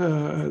those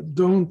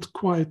don't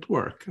quite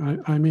work.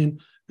 I mean,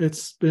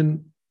 it's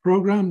been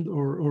programmed,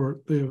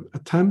 or they've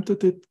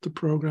attempted to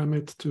program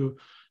it to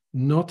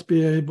not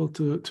be able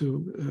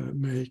to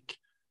make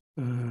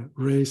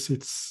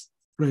racist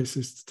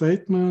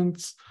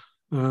statements,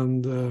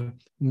 and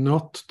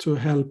not to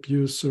help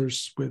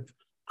users with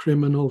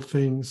criminal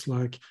things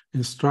like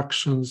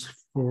instructions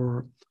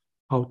for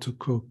how to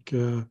cook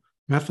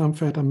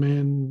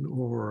methamphetamine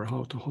or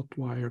how to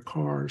hotwire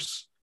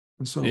cars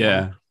and so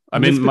on. I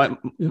mean,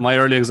 my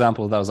early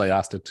example of that was I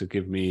asked it to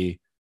give me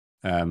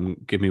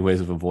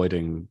ways of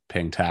avoiding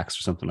paying tax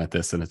or something like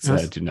this, and it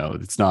said,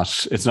 it's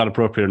not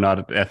appropriate or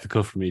not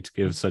ethical for me to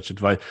give such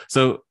advice.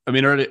 So, I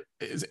mean, early,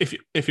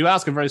 if you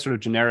ask a very sort of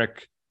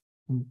generic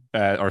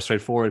or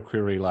straightforward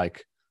query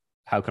like,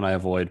 how can I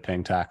avoid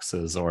paying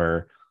taxes,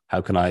 or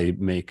how can I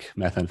make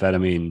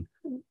methamphetamine,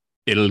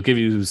 it'll give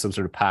you some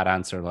sort of pat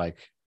answer like,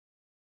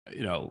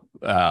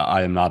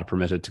 I am not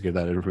permitted to give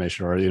that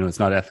information, or it's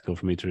not ethical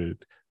for me to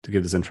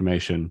give this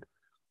information.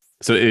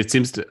 So it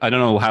seems to, I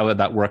don't know how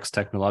that works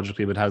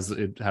technologically, but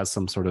it has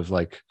some sort of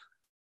like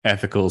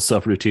ethical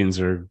subroutines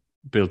are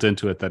built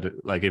into it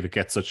that like if it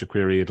gets such a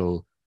query,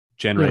 it'll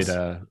generate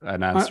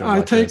an answer.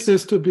 I take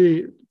this to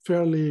be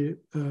fairly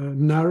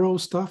narrow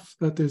stuff.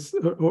 That is,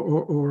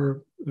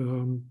 or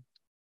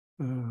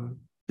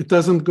it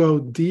doesn't go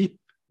deep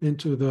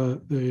into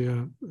the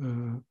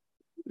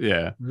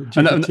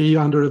GPT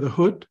under the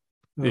hood.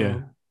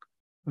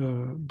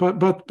 But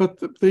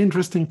the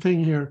interesting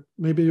thing here,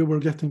 maybe you were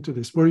getting to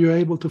this, were you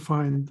able to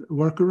find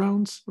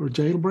workarounds or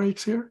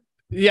jailbreaks here?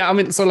 Yeah, I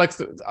mean, so like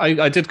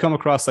I did come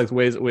across like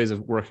ways of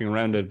working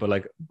around it, but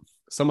like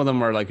some of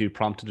them are like you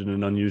prompted in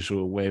an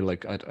unusual way.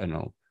 Like I don't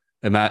know,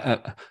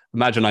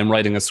 imagine I'm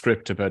writing a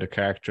script about a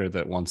character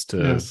that wants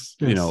to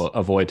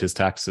avoid his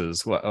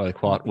taxes.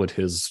 What would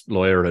his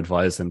lawyer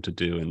advise him to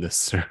do in this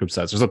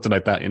circumstance, or something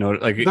like that?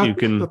 You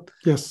can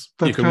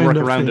work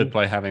around it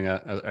by having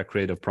a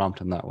creative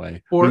prompt in that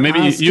way. Or maybe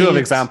you have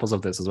examples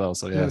of this as well.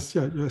 So yes,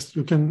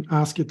 you can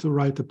ask it to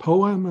write a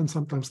poem, and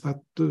sometimes that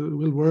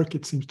will work.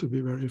 It seems to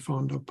be very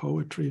fond of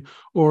poetry.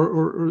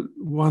 Or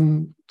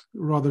one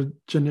rather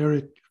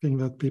generic thing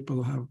that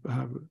people have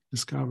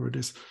discovered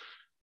is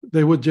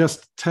they would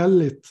just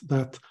tell it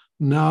that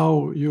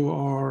now you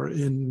are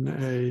in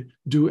a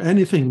do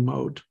anything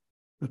mode,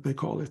 that they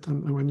call it,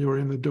 and when you're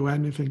in the do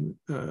anything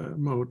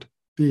mode,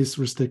 these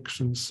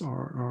restrictions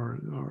are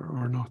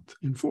not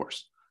in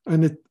force,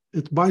 and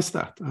it buys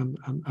that and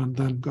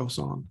then goes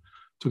on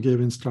to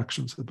give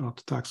instructions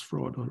about tax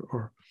fraud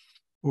or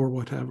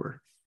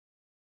whatever.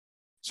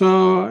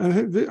 So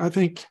I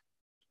think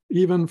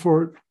even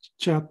for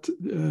Chat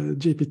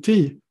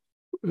GPT,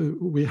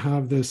 we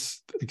have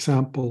this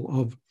example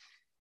of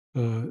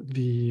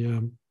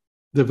the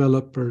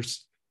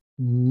developers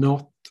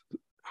not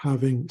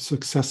having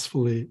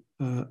successfully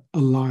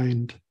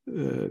aligned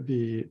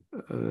the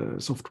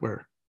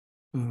software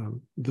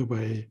the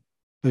way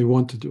they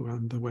want to do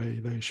and the way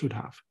they should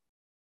have.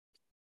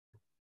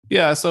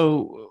 Yeah.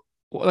 So,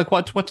 like,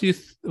 what do you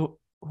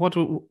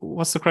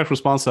what's the correct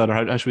response to that, or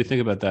how should we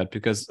think about that?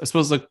 Because I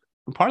suppose like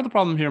part of the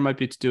problem here might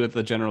be to do with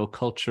the general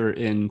culture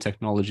in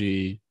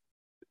technology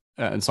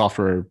and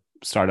software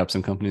startups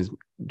and companies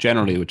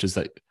generally, which is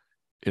that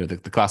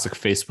the classic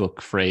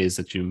Facebook phrase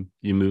that you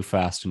move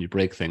fast and you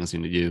break things.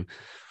 You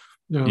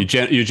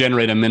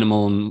generate a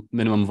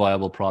minimum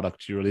viable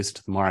product, you release it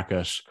to the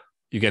market,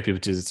 you get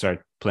people to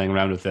start playing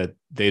around with it,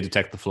 they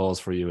detect the flaws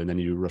for you, and then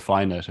you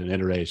refine it and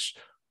iterate.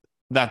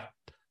 That,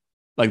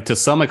 like, to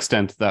some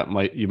extent,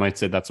 you might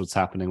say that's what's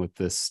happening with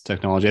this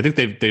technology. I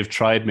think they've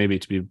tried maybe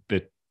to be a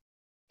bit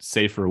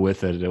safer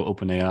with it.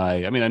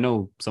 OpenAI. I mean, I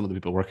know some of the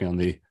people working on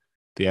the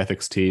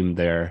ethics team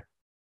there.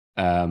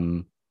 I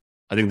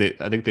think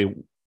they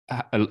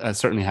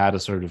certainly had a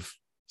sort of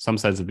some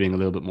sense of being a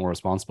little bit more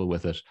responsible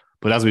with it.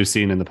 But as we've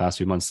seen in the past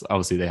few months,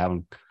 obviously they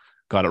haven't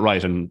got it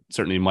right. And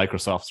certainly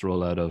Microsoft's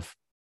rollout of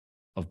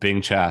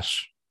Bing Chat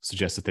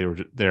suggests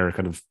that they're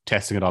kind of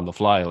testing it on the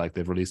fly. Like,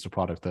 they've released a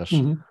product that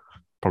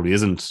probably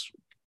isn't,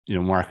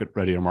 market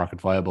ready or market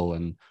viable,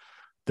 and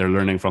they're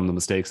learning from the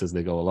mistakes as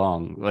they go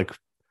along. Like,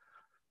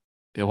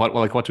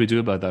 what do we do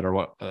about that? Or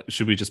what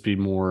should we just be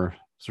more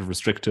sort of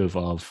restrictive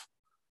of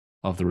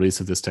the release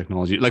of this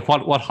technology? Like,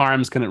 what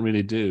harms can it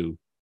really do,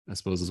 I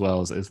suppose, as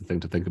well, is the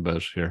thing to think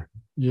about here.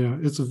 Yeah,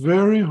 it's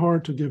very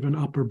hard to give an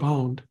upper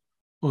bound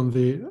on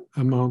the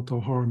amount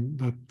of harm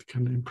that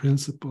can, in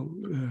principle,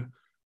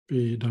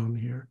 be done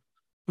here.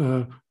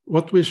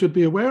 What we should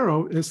be aware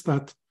of is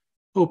that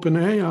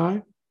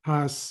OpenAI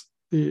has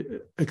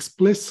the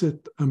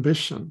explicit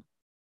ambition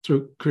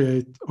to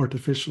create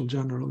artificial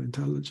general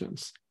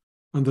intelligence.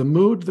 And the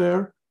mood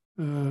there,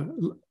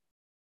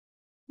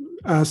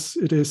 as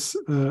it is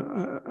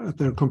at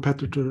their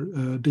competitor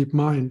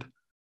DeepMind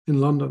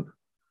in London,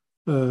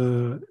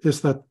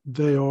 is that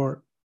they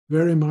are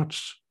very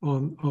much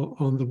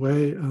on the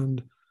way,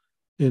 and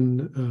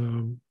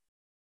in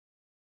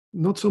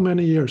not so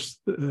many years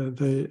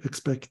they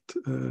expect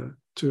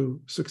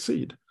to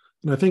succeed.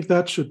 And I think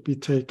that should be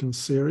taken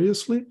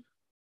seriously,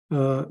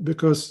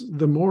 because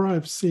the more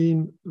I've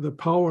seen the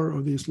power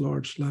of these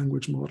large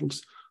language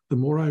models, the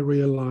more I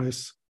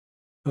realize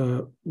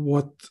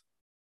what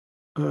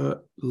a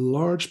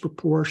large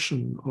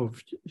proportion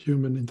of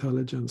human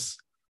intelligence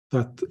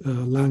that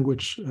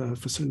language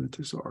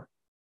facilities are.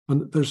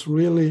 And there's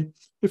really,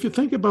 if you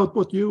think about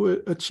what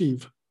you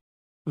achieve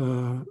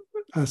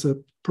as a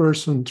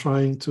person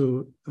trying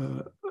to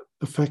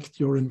affect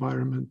your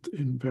environment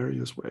in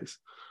various ways,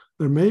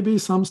 there may be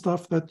some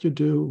stuff that you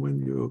do when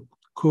you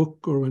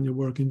cook or when you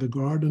work in the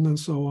garden and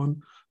so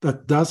on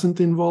that doesn't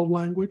involve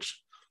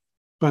language.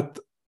 But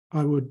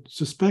I would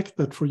suspect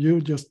that for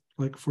you, just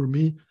like for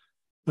me,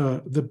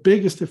 the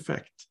biggest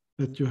effect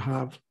that you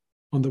have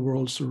on the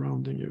world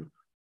surrounding you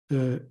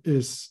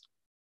is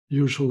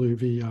usually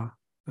via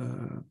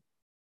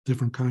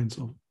different kinds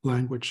of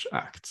language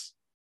acts.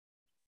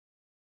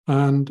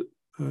 And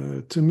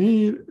to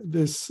me,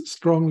 this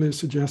strongly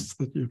suggests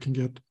that you can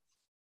get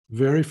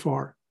very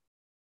far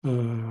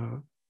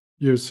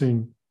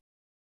using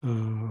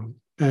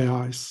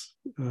AIs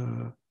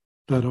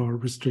that are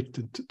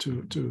restricted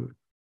to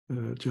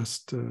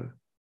just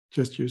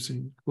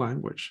using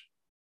language.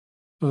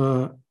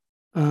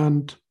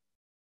 And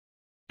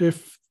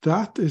if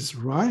that is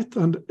right,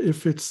 and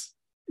if it's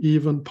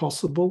even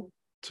possible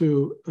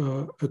to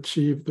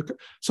achieve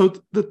so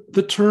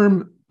the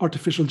term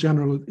artificial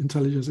general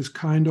intelligence is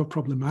kind of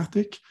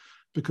problematic,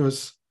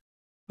 because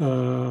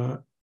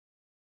the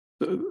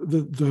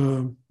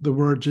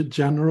word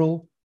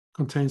general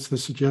contains the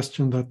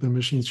suggestion that the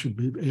machines should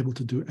be able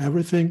to do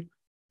everything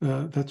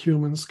that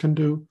humans can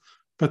do.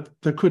 But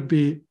there could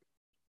be,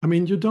 I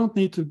mean, you don't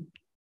need to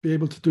be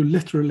able to do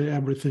literally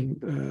everything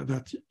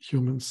that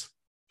humans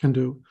can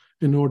do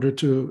in order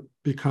to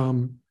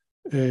become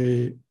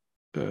a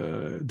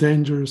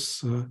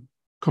dangerous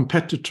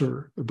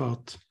competitor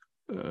about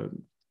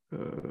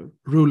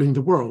ruling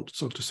the world,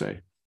 so to say.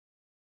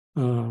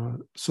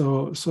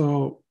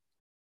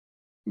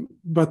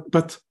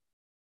 But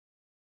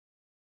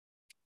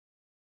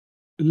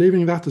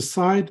leaving that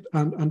aside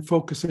and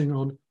focusing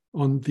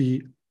on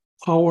the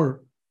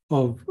power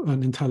of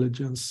an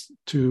intelligence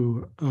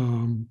to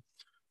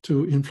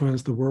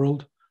influence the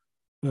world,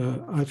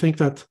 I think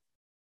that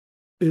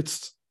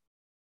it's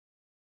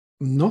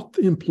not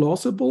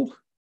implausible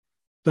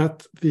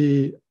that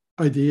the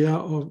idea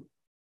of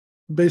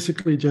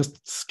basically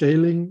just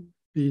scaling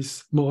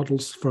these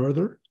models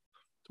further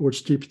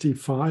towards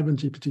GPT-5 and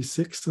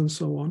GPT-6 and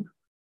so on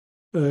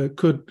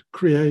could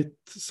create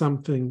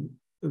something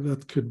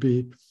that could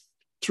be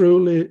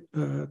truly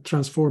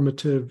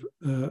transformative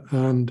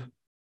and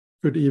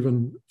could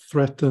even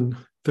threaten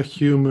the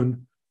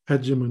human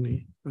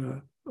hegemony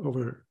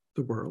over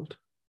the world.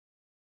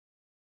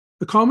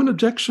 The common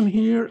objection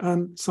here,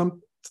 and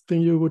something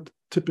you would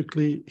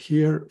typically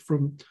hear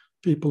from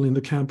people in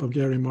the camp of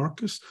Gary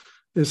Marcus,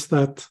 is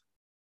that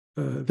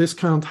this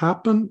can't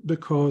happen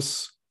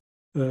because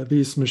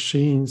these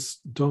machines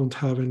don't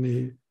have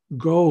any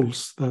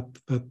goals that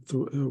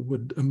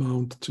would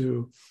amount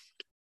to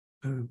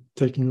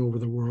taking over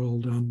the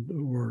world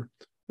or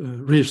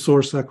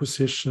resource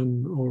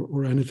acquisition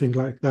or anything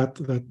like that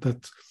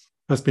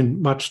has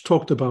been much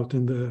talked about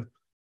in the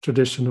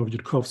tradition of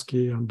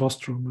Yudkowsky and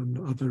Bostrom and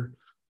other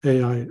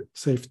AI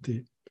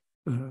safety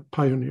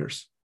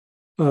pioneers.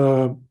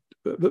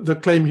 The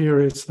claim here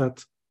is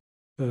that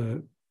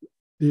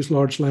these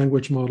large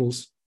language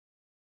models,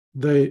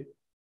 they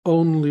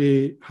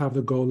only have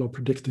the goal of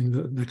predicting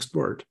the next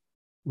word,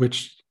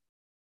 which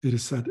it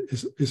is said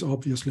is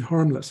obviously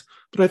harmless.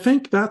 But I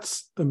think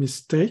that's a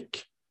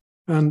mistake.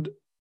 And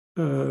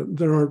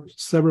there are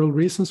several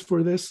reasons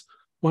for this.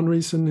 One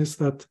reason is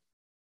that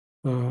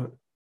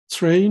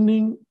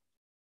training,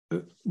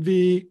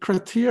 the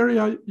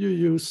criteria you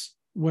use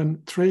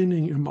when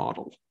training a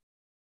model,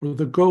 or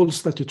the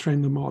goals that you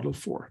train the model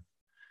for,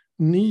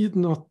 need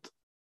not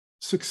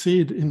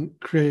succeed in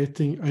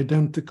creating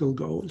identical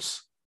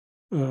goals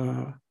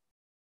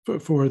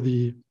for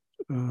the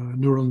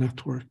neural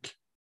network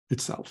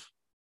itself.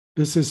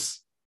 This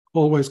is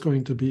always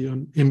going to be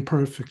an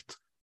imperfect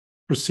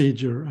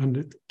procedure, and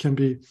it can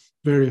be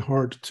very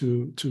hard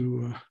to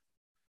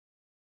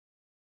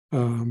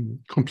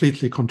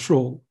completely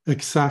control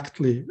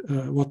exactly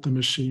what the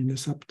machine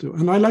is up to.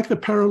 And I like the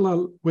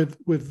parallel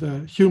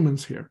with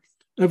humans here.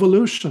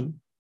 Evolution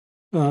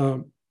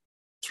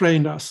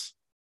trained us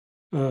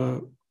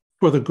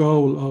for the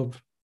goal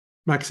of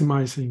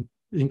maximizing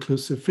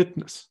inclusive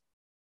fitness,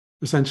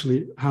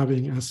 essentially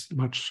having as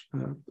much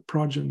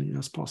progeny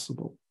as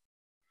possible.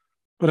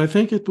 But I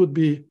think it would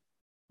be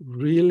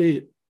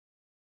really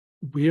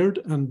weird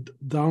and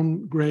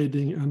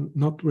downgrading and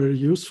not very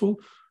useful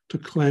to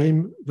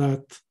claim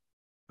that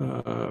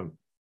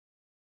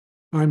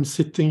I'm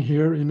sitting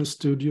here in a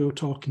studio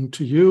talking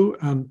to you,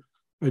 and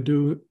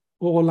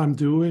all I'm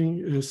doing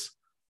is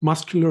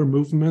muscular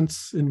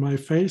movements in my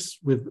face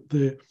with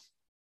the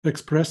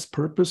express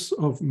purpose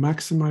of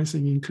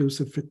maximizing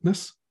inclusive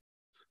fitness.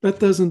 That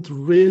doesn't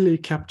really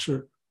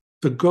capture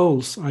the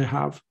goals I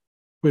have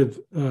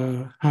with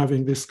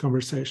having this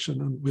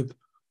conversation and with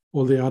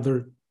all the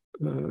other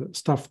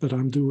stuff that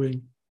I'm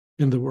doing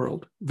in the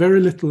world. Very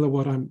little of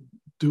what I'm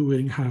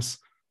doing has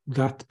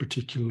that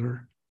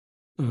particular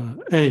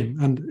aim,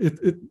 and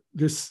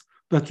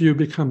that view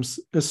becomes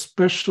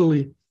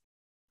especially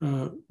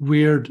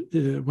weird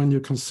when you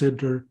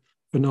consider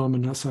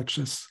phenomena such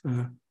as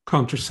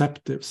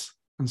contraceptives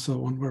and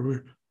so on, where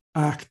we're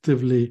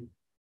actively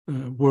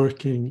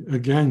working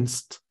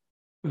against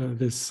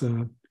this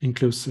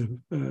inclusive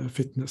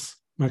fitness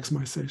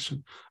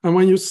maximization. And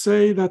when you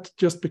say that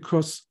just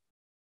because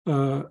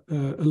a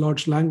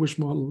large language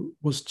model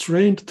was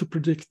trained to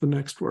predict the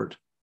next word,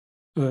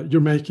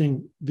 you're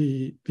making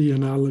the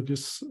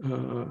analogous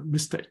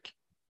mistake.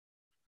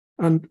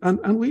 And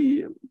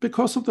we,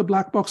 because of the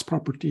black box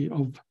property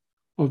of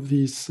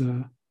these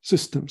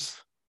systems,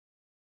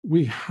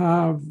 we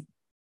have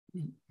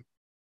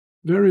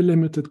very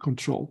limited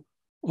control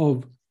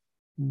of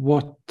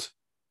what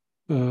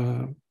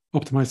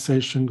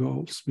optimization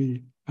goals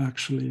we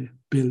actually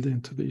build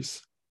into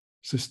these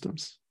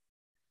systems.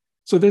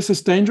 So this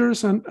is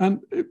dangerous,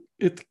 and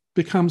it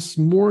becomes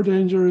more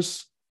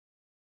dangerous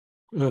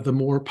the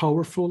more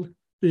powerful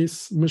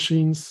these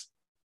machines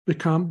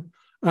become.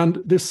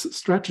 And this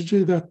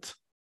strategy that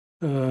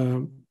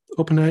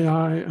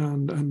OpenAI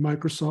and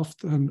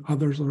Microsoft and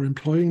others are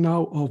employing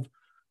now of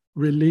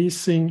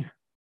releasing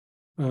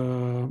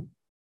their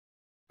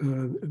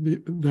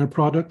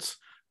products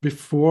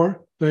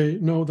before they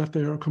know that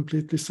they are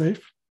completely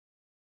safe,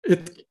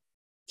 it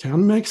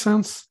can make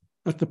sense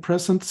at the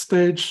present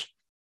stage.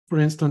 For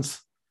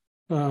instance,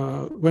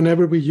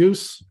 whenever we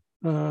use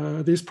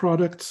these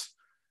products,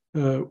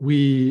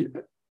 we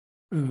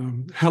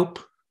help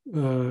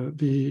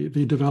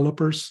the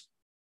developers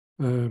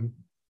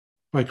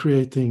by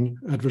creating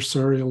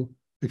adversarial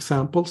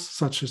examples,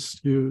 such as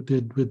you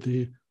did with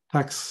the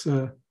tax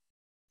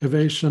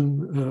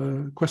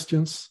evasion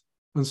questions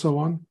and so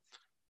on.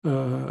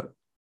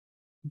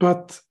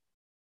 But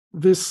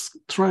this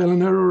trial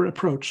and error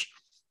approach,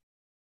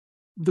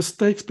 the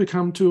stakes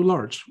become too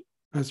large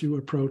as you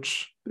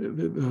approach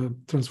the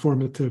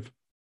transformative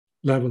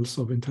levels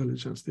of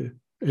intelligence, the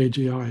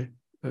AGI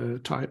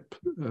type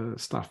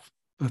stuff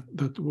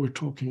that we're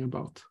talking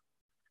about.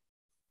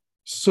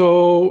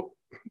 So,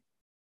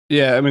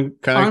 yeah, I mean,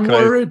 I'm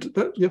worried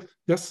that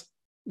yes.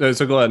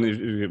 So go ahead and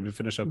you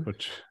finish up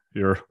with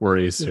your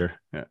worries here.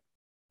 Yeah.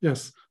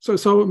 Yes.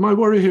 So my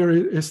worry here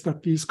is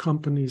that these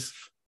companies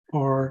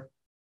are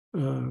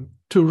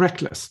too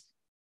reckless.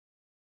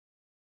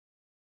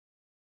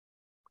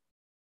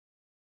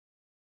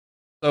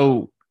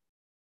 So,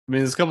 I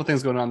mean, there's a couple of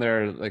things going on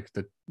there. Like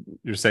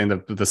you're saying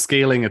that the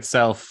scaling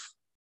itself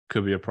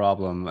could be a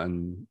problem,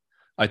 and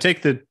I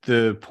take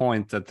the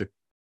point that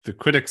the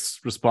critics'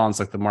 response,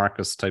 like the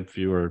Marcus type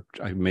view, or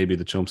maybe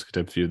the Chomsky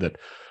type view, that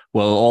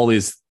all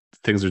these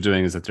things they're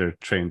doing is that they're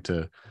trained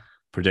to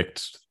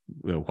predict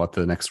what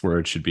the next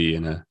word should be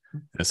in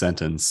a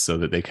sentence, so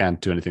that they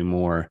can't do anything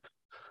more.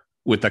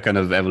 With that kind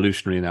of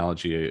evolutionary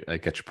analogy, I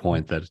get your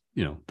point that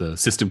the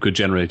system could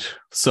generate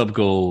sub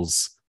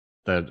goals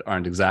that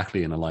aren't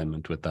exactly in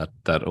alignment with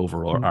that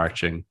overall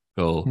arching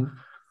goal.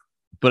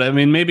 But I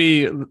mean,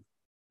 maybe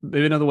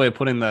another way of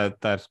putting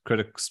that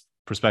critic's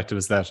perspective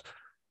is that,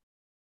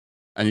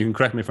 and you can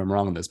correct me if I'm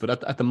wrong on this,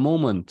 but at the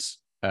moment,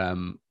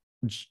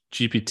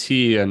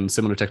 GPT and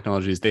similar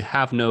technologies, they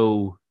have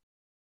no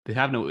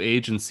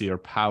agency or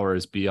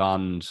powers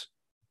beyond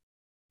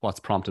what's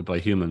prompted by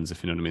humans,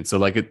 if you know what I mean. So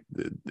like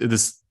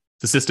the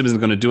system isn't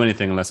going to do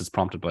anything unless it's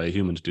prompted by a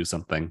human to do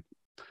something.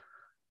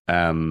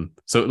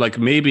 So like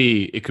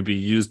maybe it could be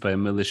used by a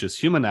malicious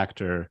human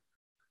actor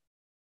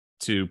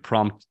to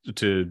prompt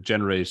to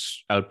generate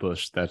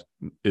output that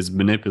is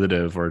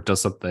manipulative or does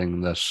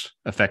something that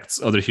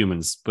affects other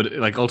humans. But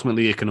like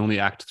ultimately, it can only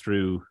act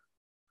through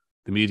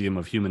the medium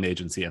of human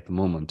agency at the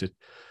moment.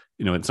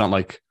 It's not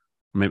like,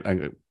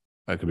 maybe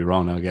I could be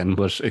wrong now again,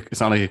 but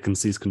it's not like it can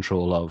seize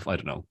control of, I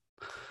don't know,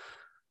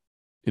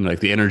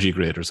 like the energy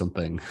grid or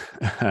something.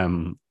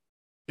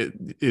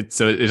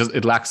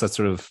 It lacks that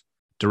sort of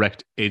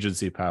direct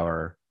agency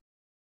power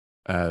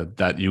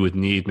that you would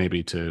need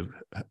maybe to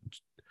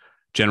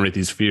generate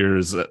these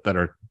fears that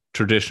are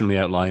traditionally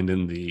outlined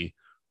in the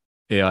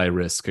AI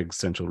risk,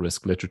 existential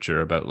risk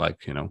literature about, like,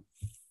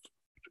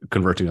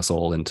 converting us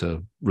all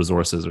into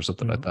resources or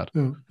something like that.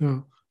 Yeah.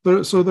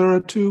 So there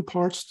are two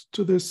parts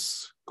to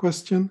this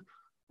question.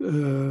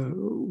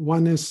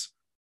 One is,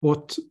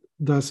 what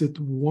does it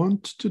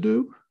want to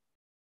do?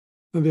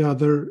 And the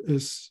other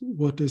is,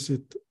 what is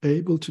it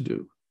able to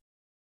do?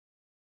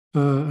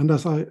 And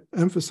as I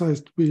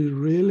emphasized, we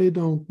really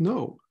don't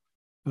know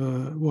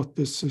what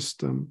this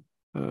system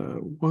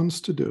wants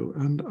to do.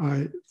 And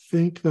I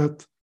think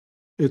that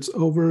it's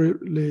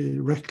overly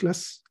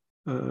reckless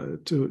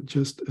to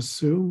just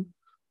assume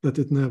that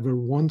it never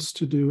wants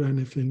to do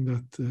anything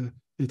that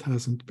it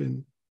hasn't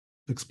been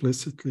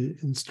explicitly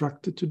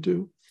instructed to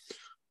do.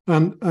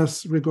 And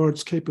as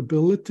regards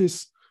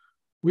capabilities,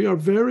 we are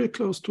very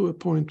close to a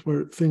point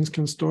where things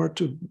can start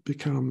to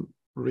become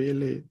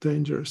really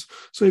dangerous.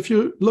 So if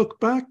you look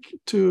back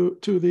to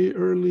the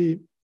early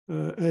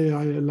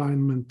AI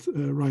alignment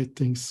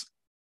writings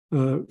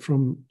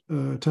from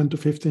 10 to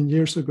 15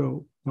 years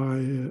ago by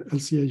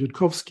LCA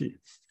Yudkowsky,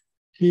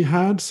 he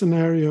had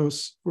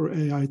scenarios for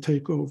AI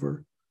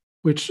takeover,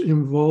 which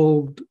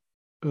involved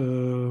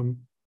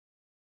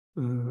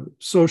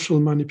social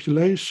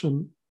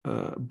manipulation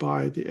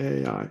by the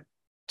AI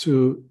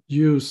to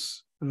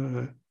use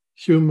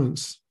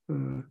humans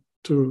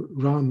to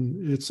run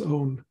its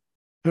own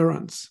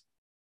errands.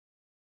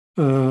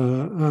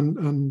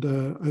 And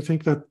I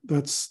think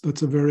that's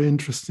a very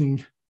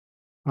interesting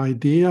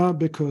idea,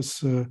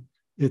 because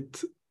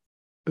it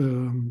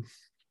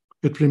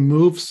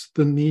removes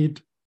the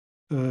need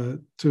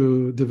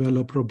to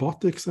develop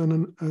robotics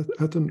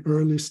at an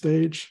early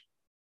stage.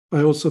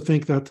 I also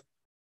think that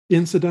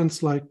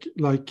incidents like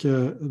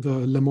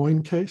the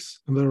Lemoyne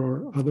case, and there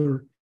are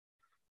other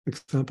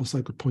examples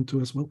I could point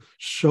to as well,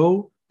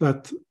 show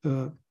that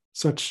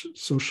such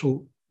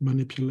social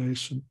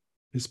manipulation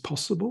is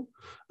possible.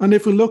 And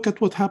if we look at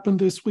what happened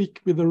this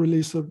week with the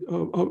release of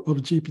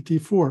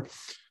GPT-4,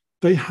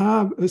 they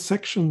have a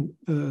section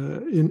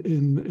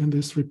in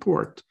this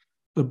report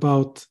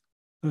about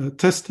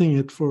testing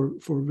it for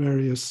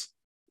various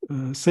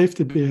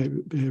safety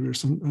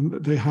behaviors.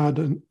 And they had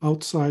an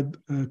outside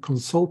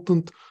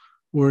consultant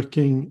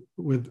working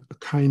with a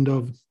kind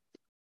of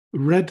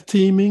red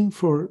teaming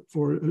for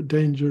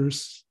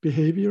dangerous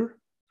behavior.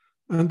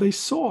 And they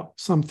saw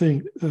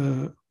something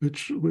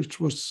which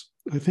was,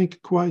 I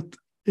think, quite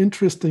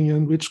interesting,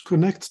 and which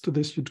connects to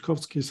this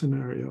Yudkowsky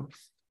scenario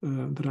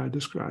that I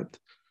described.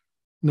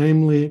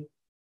 Namely,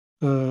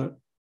 they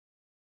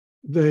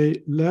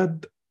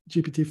led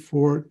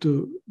GPT-4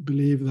 to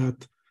believe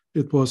that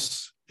it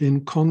was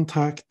in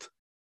contact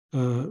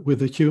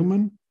with a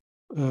human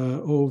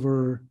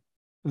over.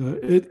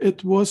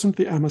 It wasn't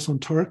the Amazon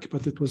Turk,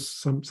 but it was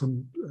some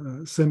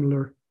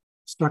similar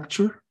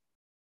structure,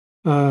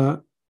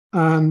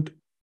 and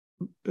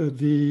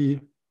the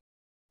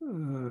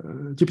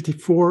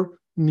GPT-4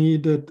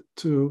 needed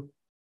to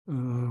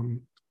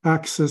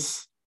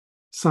access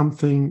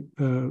something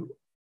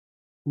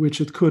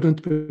which it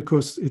couldn't,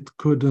 because it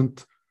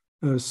couldn't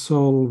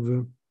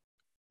solve,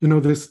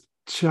 this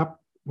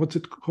what's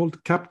it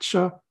called,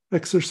 CAPTCHA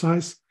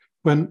exercise,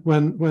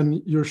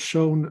 when you're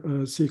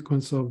shown a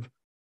sequence of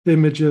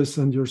images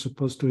and you're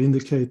supposed to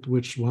indicate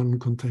which one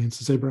contains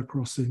zebra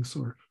crossings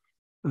or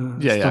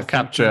CAPTCHA. Like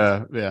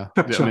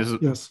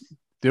CAPTCHA, yes.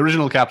 The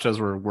original CAPTCHAs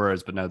were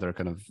words, but now they're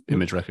kind of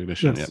image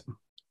recognition. Yes. Yeah.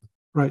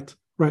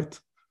 Right.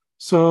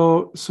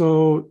 So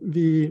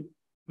the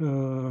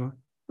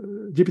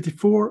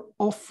GPT-4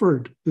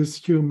 offered this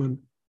human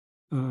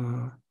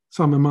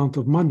some amount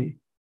of money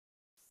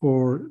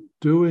for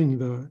doing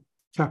the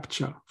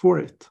CAPTCHA for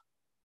it.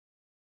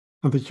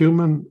 And the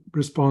human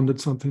responded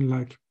something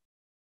like,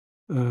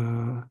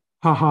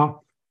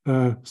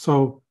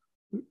 so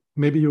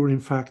maybe you're in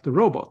fact a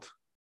robot.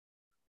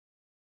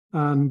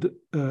 And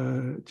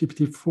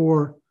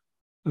GPT-4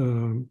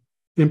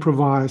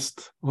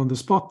 improvised on the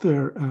spot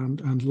there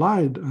and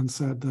lied and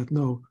said that,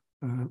 no,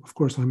 of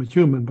course I'm a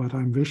human, but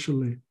I'm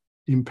visually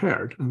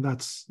impaired, and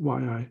that's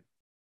why I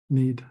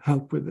need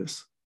help with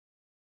this.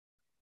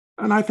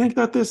 And I think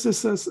that this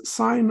is a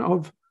sign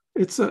of,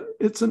 it's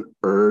an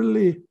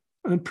early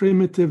and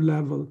primitive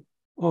level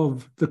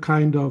of the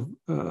kind of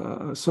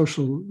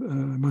social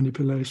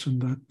manipulation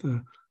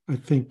that I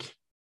think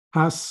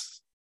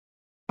has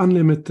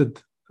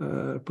unlimited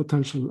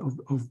potential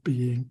of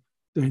being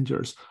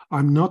dangerous.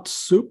 I'm not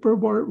super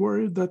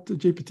worried that the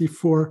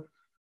GPT-4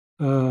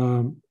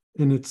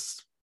 in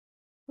its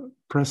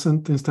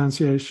present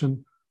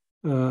instantiation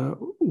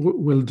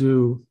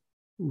will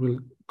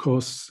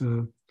cause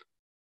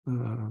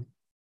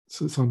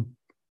some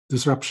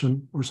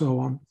disruption or so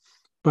on.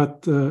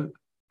 But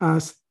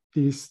as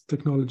these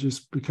technologies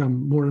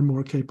become more and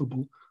more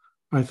capable,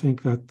 I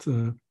think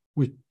that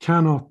we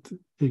cannot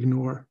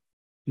ignore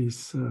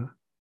these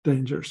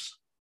dangers.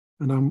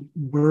 And I'm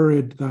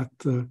worried that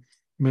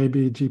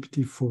maybe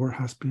GPT-4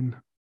 has been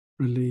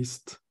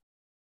released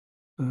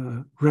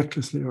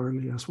recklessly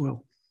early as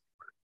well.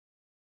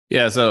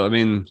 Yeah, so I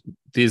mean,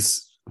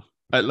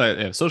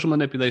 social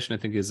manipulation, I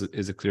think,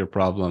 is a clear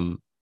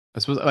problem. I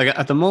suppose, like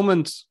at the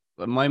moment,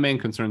 my main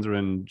concerns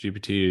around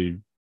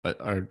GPT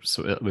are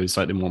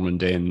slightly more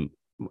mundane,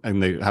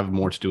 and they have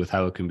more to do with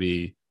how it can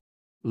be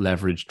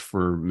leveraged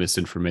for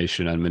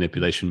misinformation and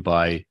manipulation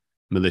by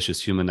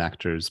malicious human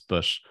actors.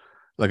 But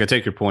like, I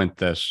take your point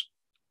that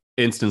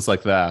instances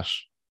like that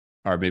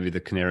are maybe the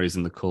canaries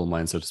in the coal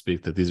mine, so to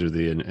speak, that these are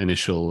the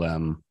initial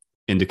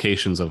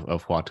indications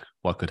of what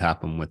could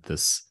happen with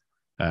this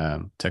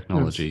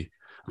technology. Yes.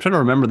 I'm trying to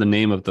remember the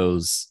name of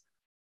those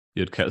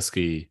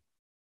Yudkowsky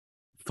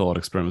thought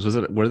experiments.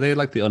 Were they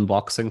like the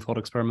unboxing thought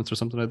experiments or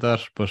something like that?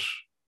 But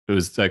it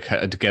was like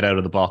to get out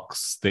of the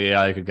box. The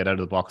AI could get out of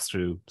the box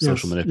through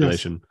social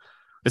manipulation.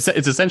 Yes.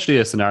 It's essentially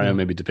a scenario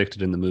maybe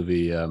depicted in the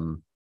movie.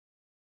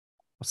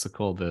 What's it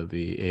called?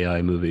 The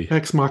AI movie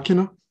Ex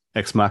Machina.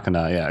 Ex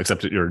Machina, yeah.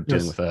 Except that you're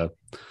dealing with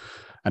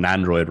an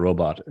android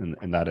robot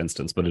in that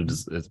instance, but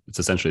it's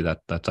essentially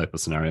that type of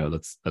scenario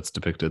that's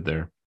depicted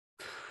there.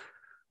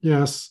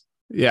 Yes.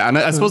 Yeah, and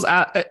I suppose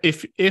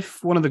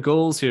if one of the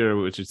goals here,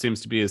 which it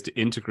seems to be, is to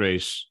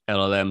integrate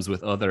LLMs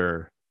with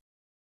other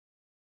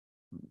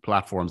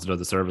platforms and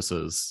other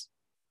services,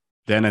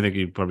 then I think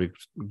you probably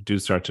do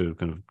start to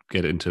kind of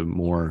get into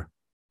more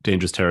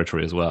dangerous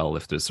territory as well,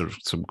 if there's sort of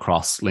some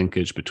cross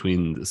linkage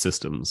between the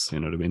systems.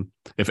 You know what I mean?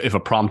 If a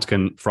prompt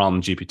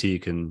from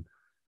GPT can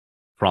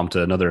prompt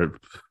another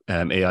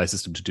AI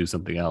system to do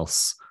something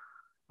else,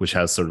 which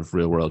has sort of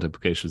real world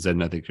implications,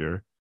 then I think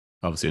you're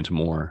obviously into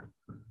more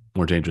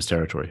dangerous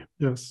territory.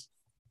 Yes.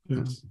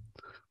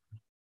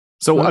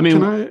 So I mean,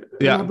 can I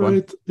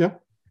elaborate? Yeah.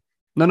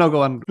 No,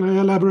 go on. Can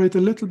I elaborate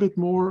a little bit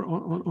more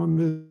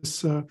on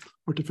this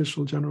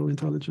artificial general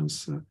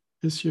intelligence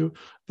issue?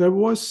 There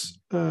was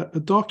a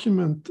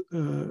document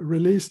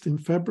released in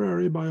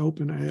February by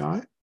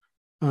OpenAI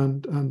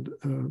and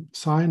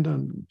signed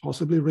and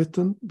possibly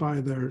written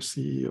by their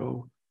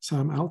CEO,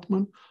 Sam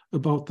Altman,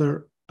 about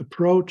their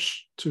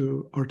approach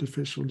to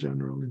artificial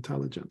general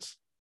intelligence.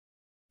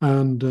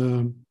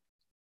 And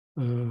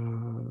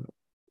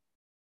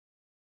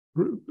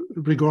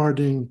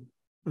regarding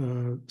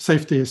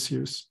safety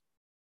issues.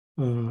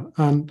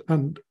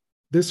 And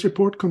this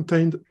report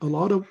contained a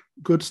lot of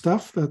good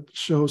stuff that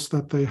shows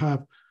that they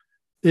have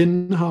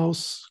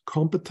in-house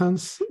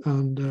competence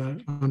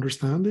and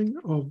understanding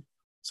of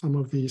some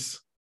of these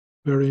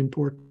very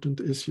important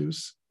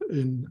issues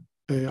in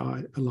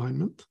AI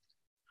alignment.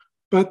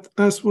 But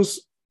as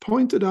was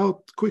pointed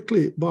out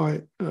quickly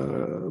by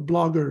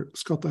blogger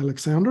Scott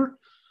Alexander,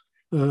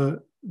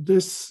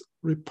 this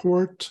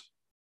report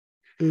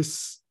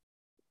is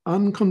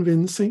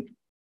unconvincing.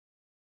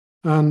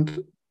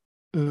 And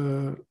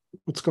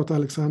what Scott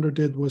Alexander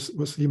did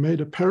was he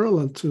made a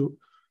parallel to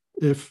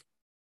if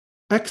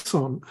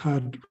Exxon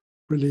had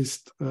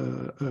released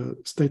a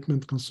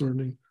statement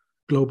concerning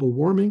global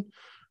warming,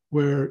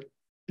 where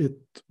it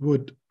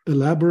would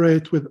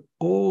elaborate with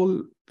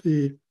all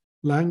the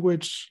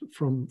language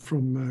from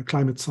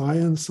climate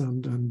science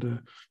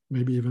and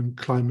maybe even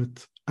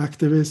climate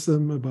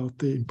activism about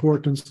the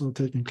importance of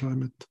taking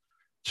climate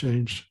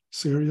change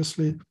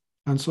seriously,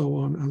 and so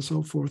on and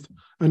so forth.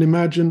 And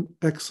imagine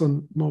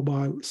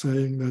ExxonMobil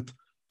saying that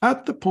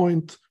at the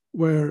point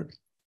where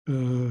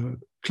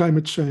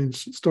climate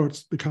change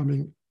starts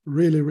becoming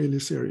really, really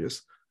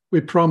serious,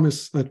 we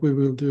promise that we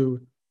will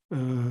do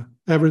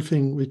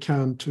everything we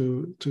can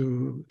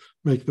to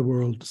make the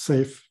world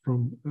safe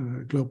from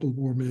global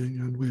warming,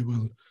 and we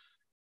will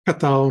cut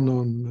down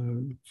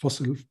on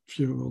fossil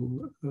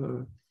fuel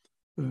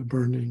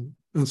burning,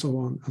 and so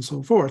on and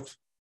so forth.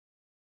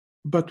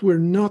 But we're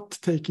not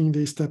taking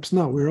these steps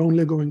now. We're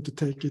only going to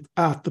take it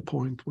at the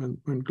point when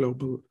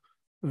global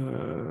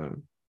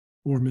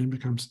warming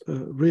becomes a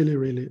really,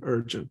 really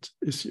urgent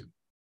issue.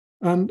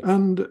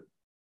 And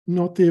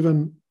not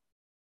even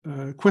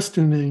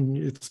questioning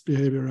its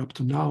behavior up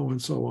to now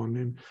and so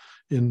on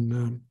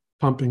in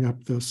pumping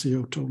up the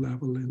CO2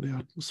 level in the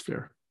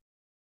atmosphere.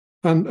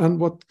 And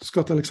what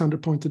Scott Alexander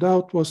pointed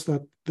out was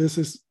that this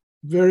is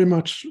very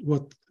much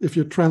what, if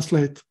you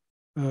translate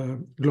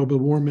global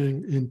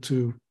warming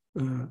into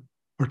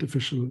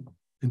artificial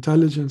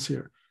intelligence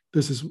here,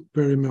 this is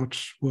very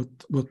much what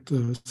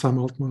Sam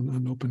Altman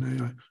and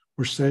OpenAI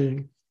were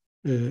saying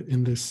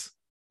in this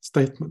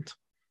statement.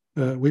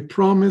 We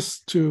promise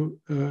to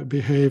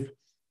behave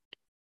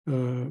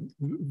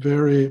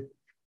very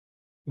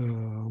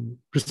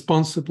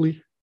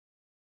responsibly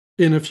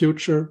in a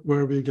future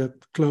where we get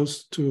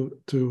close to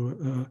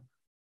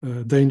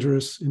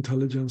dangerous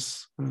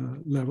intelligence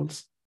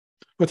levels.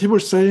 But he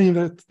was saying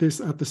that this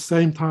at the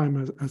same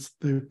time as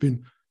they've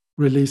been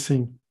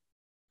releasing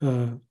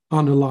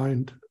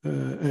unaligned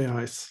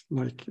AIs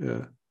like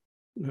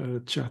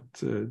Chat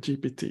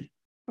GPT.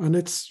 And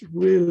it's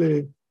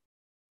really,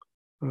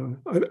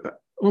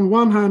 on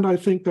one hand, I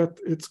think that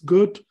it's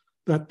good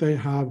that they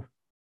have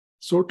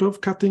sort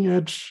of cutting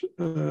edge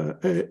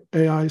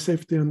AI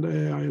safety and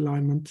AI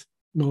alignment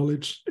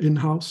knowledge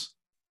in-house.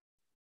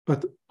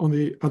 But on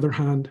the other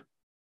hand,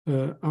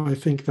 I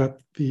think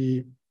that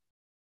the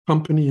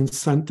company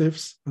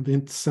incentives and the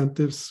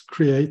incentives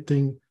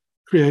created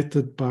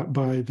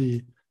by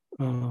the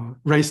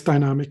race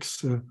dynamics,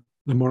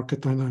 the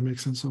market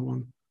dynamics, and so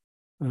on,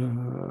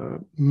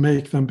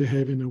 make them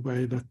behave in a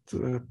way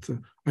that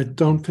I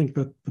don't think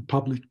that the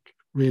public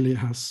really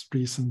has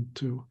reason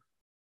to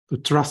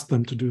trust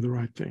them to do the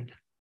right thing.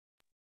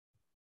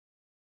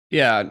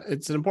 Yeah,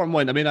 it's an important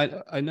point. I mean,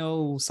 I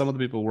know some of the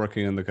people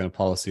working in the kind of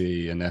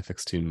policy and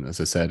ethics team,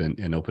 as I said, in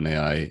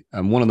OpenAI.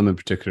 One of them in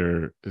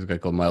particular is a guy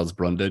called Miles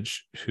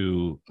Brundage,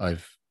 who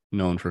I've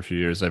known for a few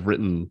years. I've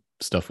written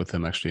stuff with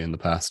him actually in the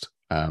past.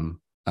 And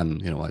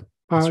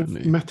I've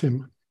met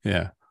him.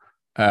 Yeah.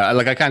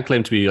 I can't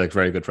claim to be like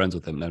very good friends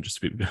with him now,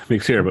 just to be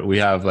clear, but we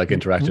have like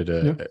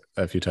interacted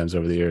a few times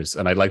over the years.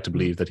 And I'd like to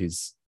believe that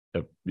he's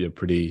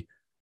pretty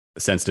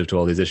sensitive to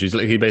all these issues.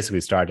 Like, he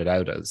basically started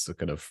out as a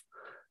kind of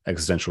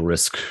existential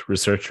risk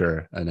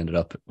researcher and ended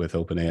up with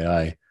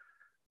OpenAI.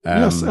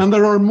 Yes, and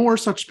there are more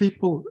such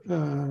people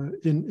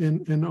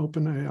in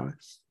OpenAI.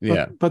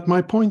 But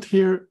my point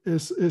here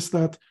is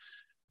that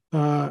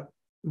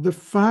the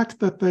fact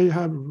that they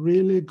have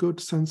really good,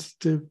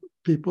 sensitive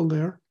people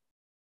there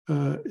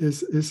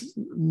is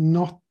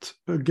not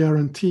a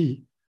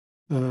guarantee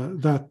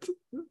that,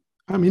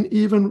 I mean,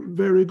 even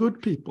very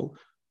good people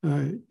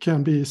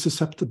can be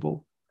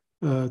susceptible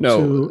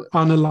to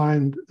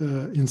unaligned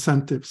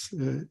incentives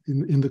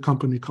in the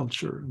company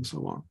culture and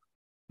so on.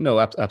 No,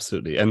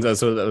 absolutely. And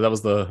so that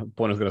was the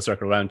point I was going to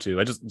circle around to.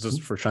 I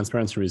just for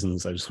transparency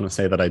reasons, I just want to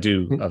say that I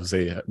do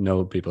obviously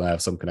know people, I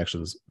have some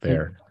connections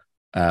there.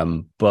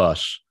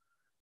 But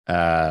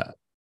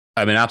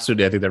I mean,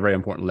 absolutely, I think they're very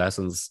important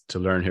lessons to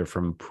learn here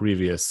from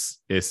previous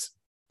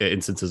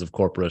instances of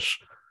corporate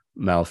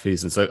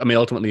malfeasance. So, I mean,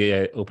 ultimately,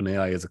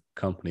 OpenAI is a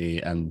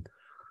company, and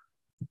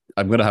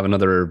I'm going to have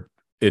another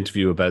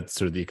interview about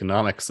sort of the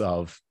economics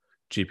of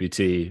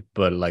GPT,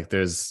 but like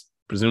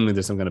presumably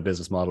there's some kind of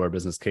business model or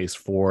business case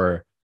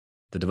for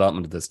the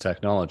development of this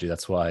technology.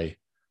 That's why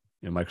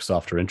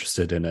Microsoft are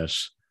interested in it.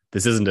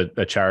 This isn't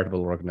a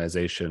charitable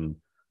organization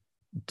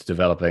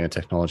developing a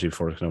technology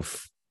for kind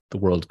of the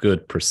world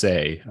good per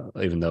se,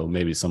 even though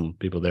maybe some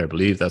people there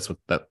believe that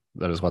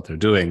is what they're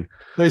doing.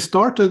 They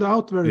started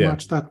out very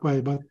much that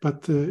way,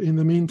 but in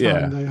the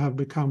meantime, they have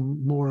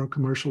become more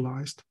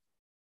commercialized.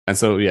 And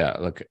so,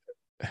 look,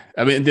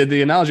 I mean,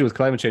 the analogy with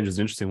climate change is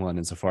an interesting one,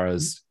 insofar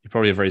as you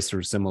probably have very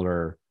sort of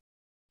similar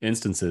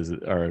instances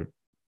or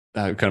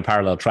kind of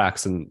parallel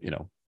tracks, and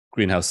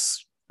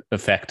greenhouse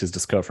effect is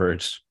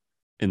discovered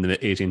in the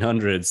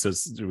 1800s, so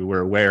we were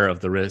aware of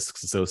the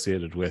risks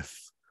associated with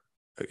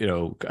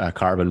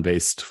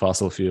carbon-based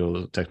fossil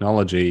fuel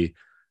technology,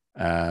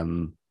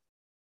 and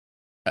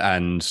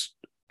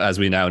as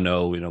we now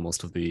know,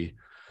 most of the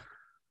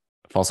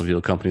fossil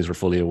fuel companies were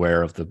fully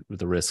aware of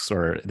the risks,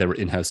 or there were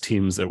in-house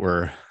teams that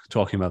were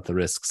talking about the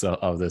risks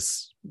of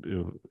this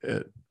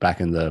back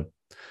in the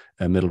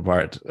middle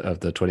part of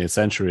the 20th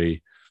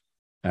century.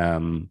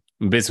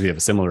 Basically, have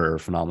a similar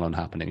phenomenon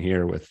happening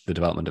here with the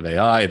development of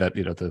AI, that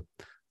the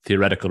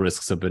theoretical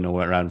risks have been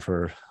around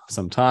for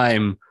some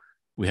time.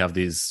 We have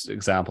these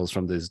examples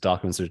from these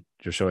documents that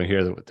you're showing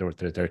here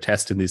that they're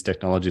testing these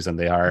technologies, and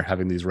they are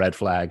having these red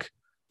flag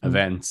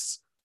events.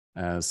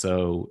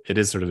 So it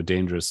is sort of a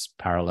dangerous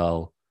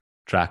parallel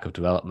track of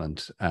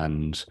development,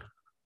 and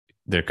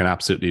there can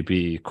absolutely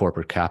be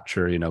corporate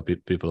capture.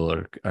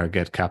 People are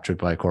get captured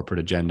by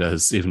corporate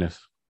agendas, even if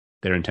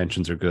their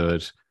intentions are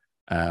good,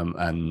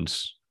 and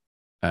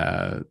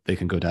they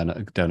can go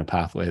down a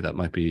pathway that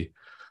might be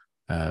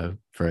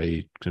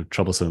very kind of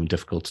troublesome and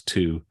difficult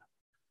to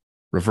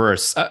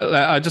reverse.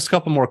 Just a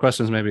couple more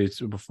questions maybe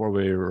before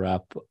we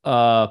wrap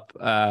up.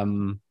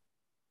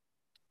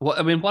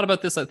 What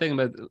about this thing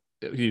about,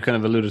 you kind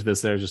of alluded to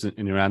this there just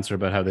in your answer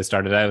about how they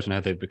started out and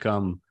how they've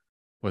become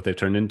what they've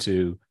turned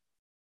into.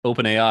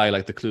 OpenAI,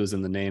 like the clues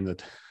in the name,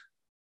 that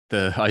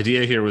the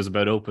idea here was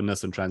about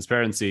openness and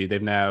transparency.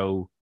 They've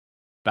now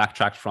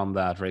backtracked from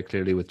that very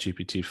clearly with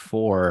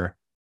GPT-4.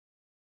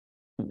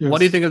 Yes. What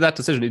do you think of that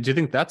decision? Do you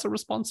think that's a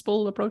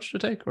responsible approach to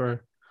take,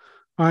 or?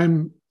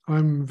 I'm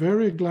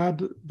very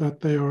glad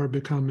that they are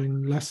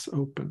becoming less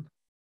open,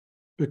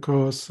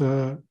 because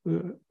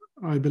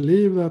I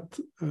believe that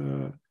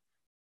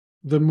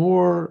the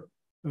more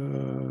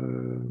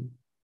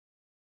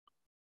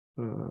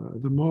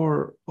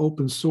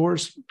open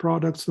source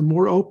products, the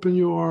more open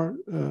you are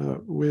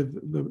with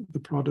the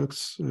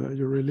products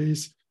you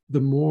release, the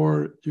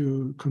more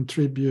you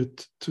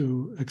contribute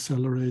to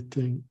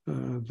accelerating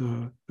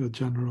the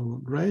general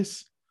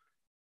race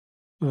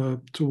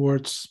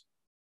towards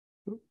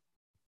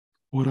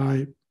what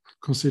I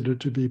consider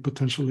to be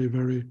potentially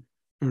very,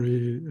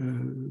 very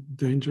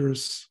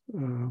dangerous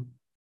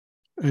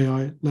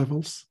AI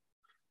levels.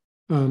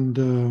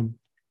 And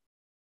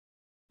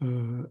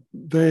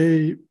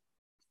they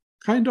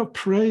kind of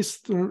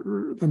praised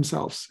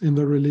themselves in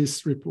the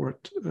release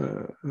report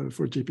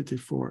for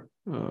GPT-4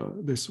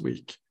 this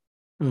week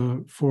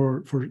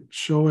for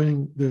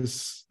showing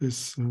this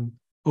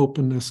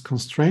openness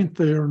constraint.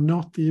 They are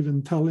not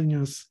even telling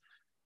us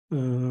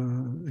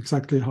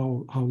exactly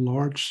how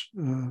large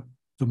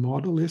the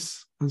model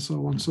is and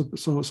so on.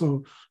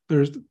 So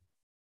there's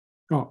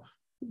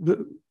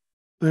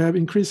they have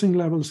increasing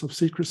levels of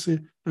secrecy.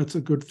 That's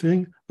a good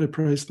thing. They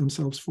praise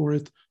themselves for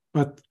it.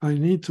 But I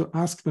need to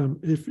ask them,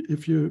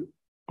 if you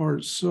are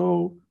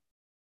so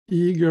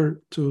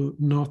eager to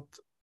not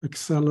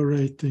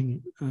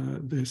accelerating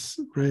this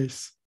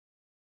race,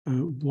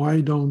 why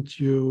don't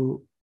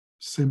you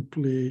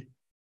simply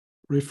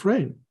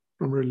refrain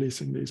from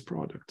releasing these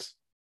products?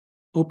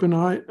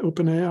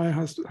 OpenAI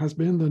has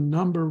been the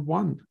number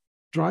 1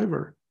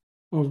 driver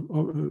of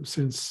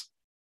since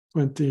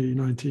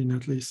 2019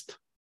 at least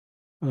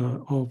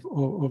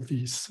of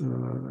these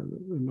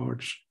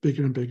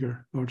bigger and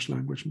bigger large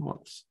language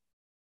models.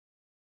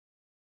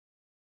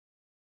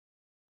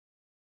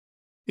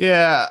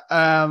 Yeah,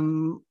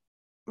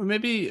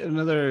 maybe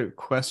another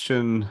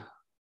question,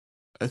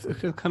 I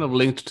think kind of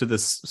linked to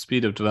this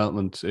speed of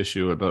development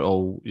issue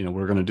about,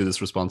 we're going to do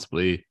this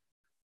responsibly,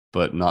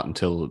 but not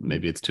until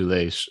maybe it's too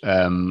late.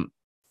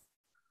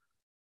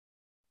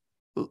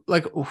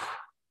 What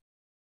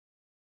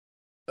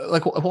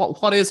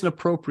is an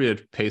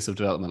appropriate pace of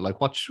development?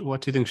 Like, what do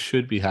you think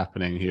should be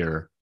happening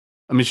here?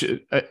 I mean,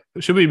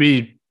 should we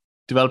be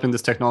developing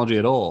this technology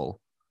at all?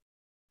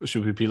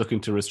 Should we be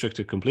looking to restrict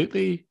it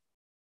completely?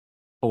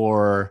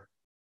 Or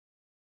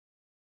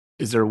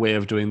is there a way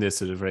of doing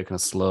this in a very kind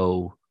of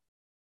slow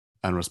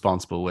and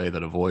responsible way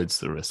that avoids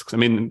the risks? I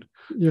mean,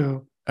 yeah.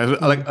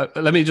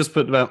 Let me just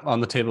put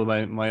on the table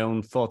my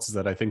own thoughts, is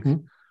that I think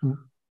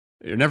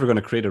you're never going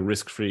to create a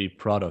risk-free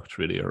product,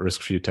 really, or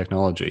risk-free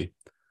technology,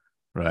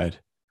 right?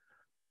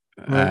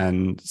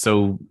 And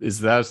so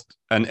is that,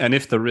 and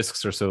if the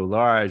risks are so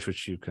large,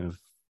 which you kind of,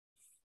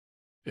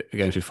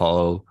 again, if you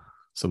follow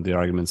some of the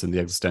arguments in the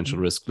existential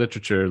risk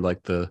literature,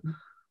 like the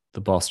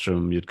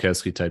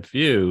Bostrom-Yudkowsky type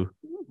view,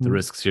 the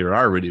risks here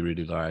are really,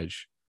 really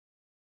large.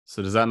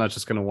 So does that not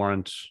just going to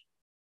warrant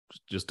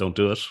just don't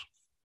do it?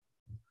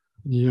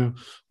 Yeah,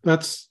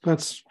 that's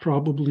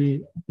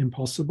probably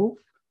impossible.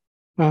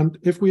 And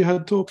if we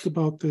had talked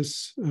about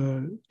this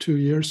 2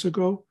 years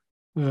ago,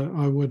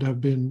 I would have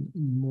been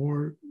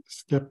more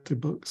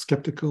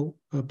skeptical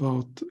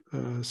about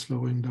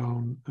slowing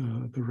down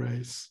the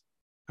race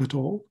at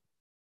all.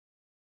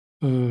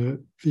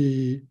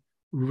 The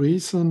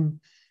reason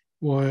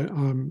why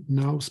I'm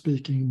now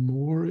speaking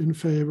more in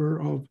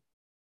favor of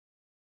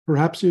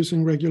perhaps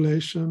using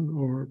regulation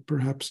or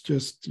perhaps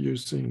just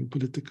using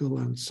political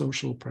and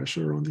social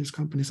pressure on these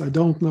companies. I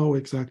don't know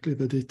exactly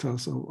the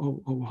details of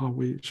how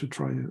we should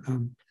try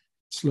and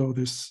slow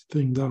this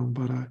thing down,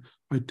 but I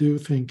do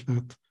think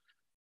that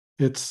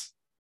it's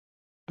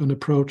an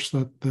approach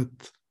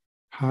that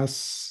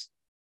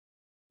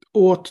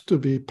ought to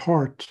be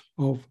part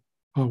of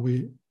how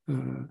we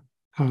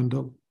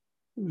handle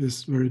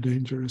this very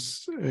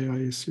dangerous AI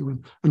issue.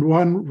 And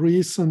one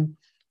reason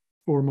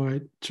for my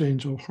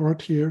change of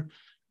heart here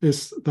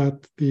is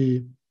that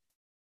the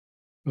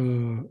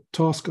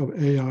task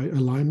of AI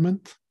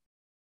alignment,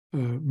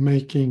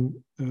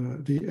 making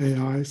the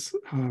AIs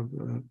have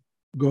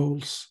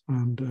goals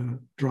and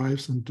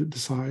drives and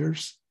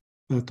desires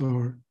that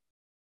are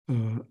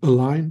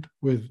aligned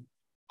with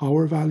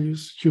our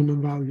values,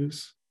 human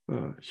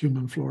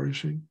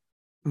flourishing,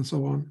 and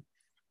so on.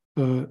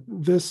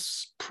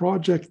 This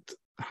project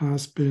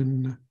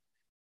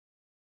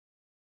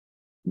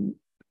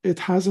it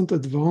hasn't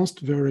advanced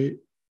very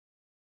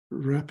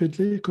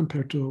rapidly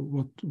compared to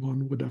what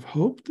one would have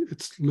hoped.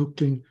 It's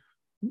looking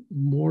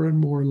more and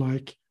more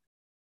like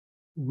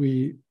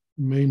we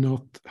may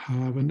not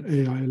have an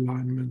AI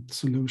alignment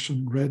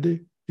solution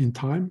ready in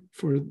time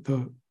for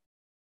the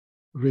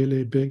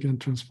really big and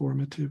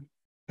transformative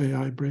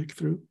AI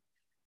breakthrough.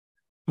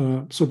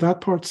 So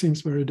that part seems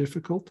very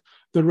difficult.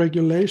 The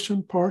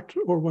regulation part,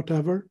 or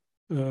whatever,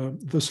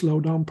 the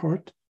slowdown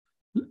part,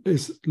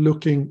 is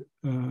looking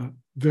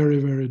very,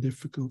 very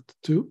difficult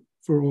too,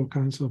 for all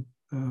kinds of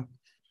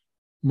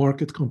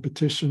market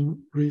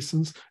competition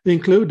reasons,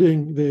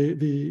 including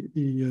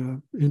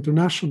the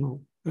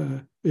international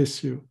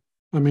issue.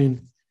 I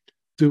mean,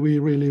 do we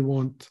really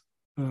want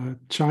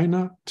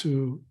China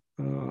to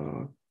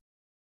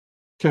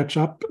catch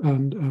up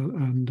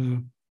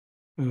and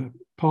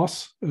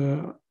pass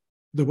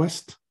the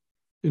West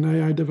in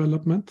AI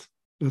development?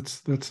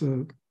 That's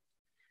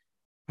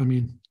I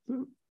mean,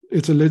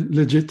 it's a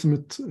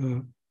legitimate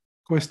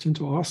question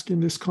to ask in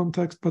this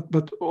context,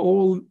 but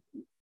all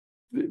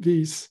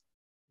these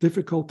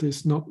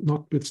difficulties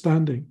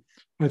notwithstanding,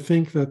 I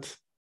think that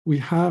we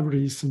have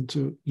reason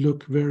to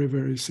look very,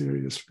 very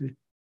seriously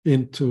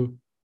into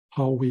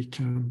how we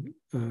can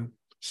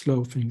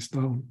slow things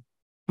down.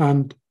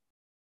 And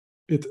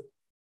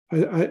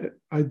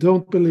I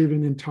don't believe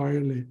in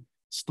entirely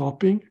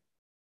stopping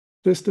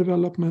this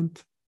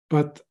development,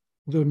 but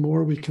the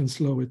more we can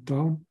slow it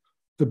down,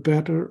 the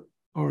better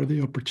are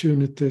the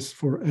opportunities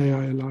for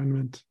AI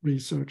alignment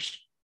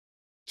research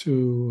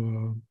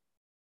to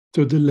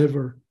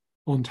deliver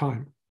on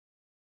time.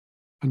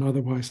 And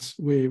otherwise,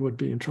 we would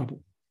be in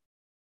trouble.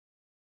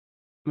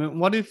 I mean,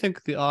 what do you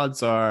think the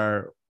odds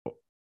are,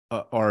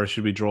 or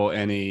should we draw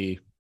any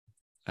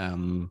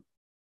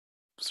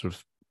sort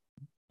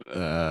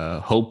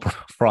of hope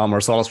from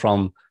or solace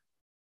from,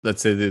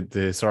 let's say, the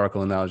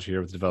historical analogy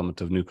here with the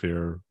development of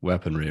nuclear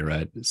weaponry,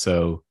 right?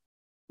 So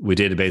we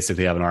did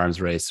basically have an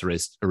arms race, a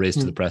race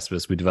to the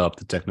precipice. We developed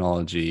the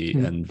technology,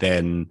 and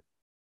then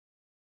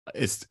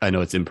I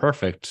know it's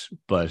imperfect,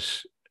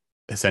 but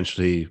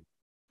essentially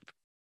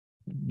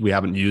we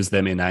haven't used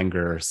them in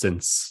anger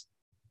since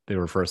they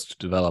were first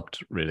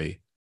developed,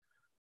 really.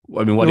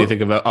 I mean, what do you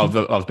think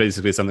of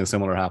basically something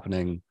similar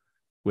happening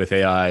with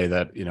AI,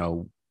 that, you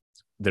know,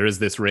 there is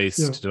this race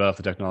to develop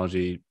the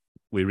technology,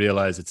 we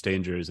realize its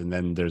dangers, and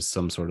then there's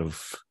some sort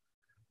of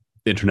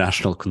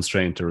international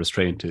constraint or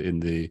restraint in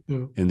the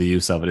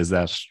use of it. Is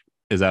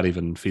that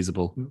even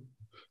feasible?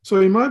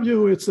 So in my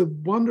view, it's a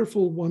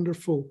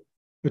wonderful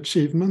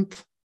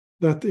achievement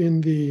that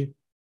in the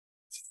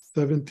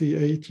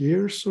 78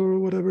 years or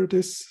whatever it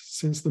is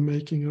since the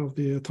making of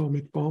the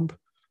atomic bomb,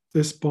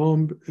 this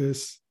bomb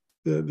is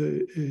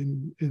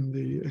in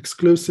the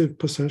exclusive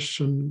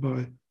possession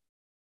by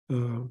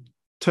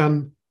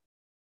 10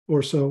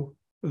 or so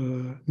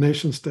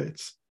nation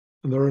states,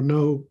 and there are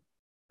no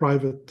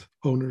private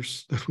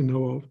owners that we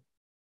know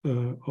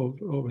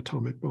of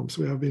atomic bombs.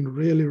 We have been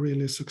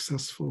really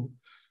successful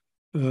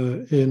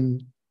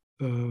in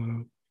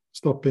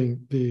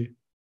stopping the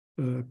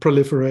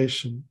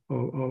proliferation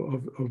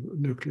of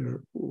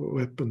nuclear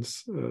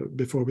weapons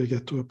before we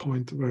get to a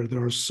point where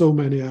there are so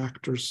many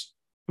actors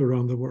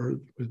around the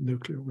world with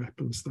nuclear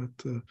weapons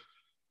that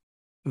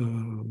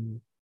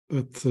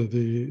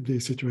the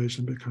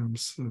situation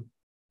becomes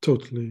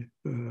totally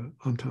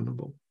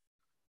untenable.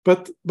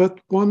 But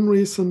one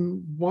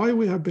reason why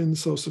we have been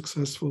so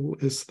successful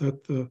is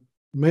that the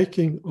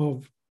making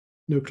of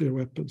nuclear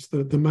weapons,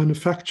 the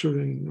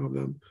manufacturing of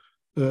them,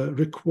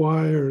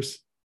 requires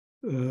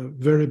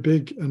very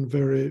big and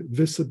very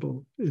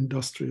visible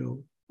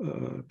industrial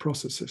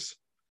processes.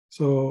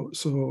 So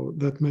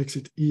that makes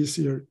it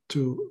easier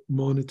to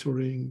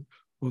monitoring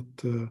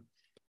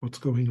what's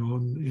going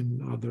on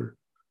in other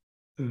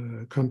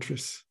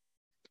countries.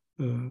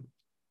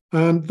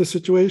 And the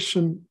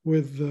situation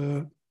with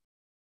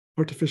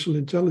artificial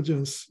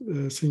intelligence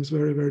seems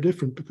very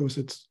different, because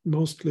it's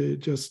mostly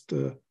just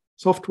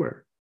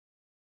software.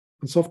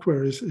 And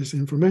software is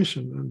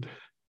information, and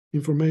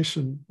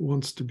information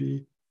wants to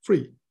be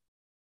free.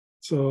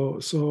 So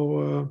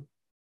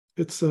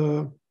it's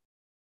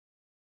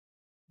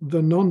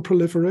the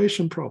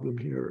non-proliferation problem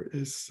here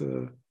is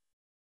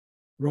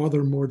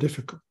rather more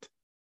difficult.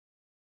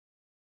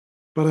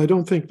 But I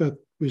don't think that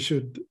we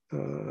should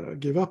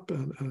give up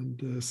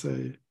and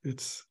say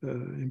it's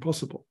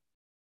impossible.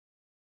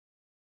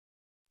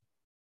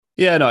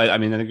 Yeah, no, I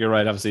mean, I think you're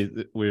right.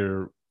 Obviously,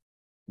 we're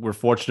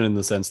fortunate in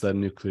the sense that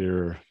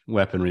nuclear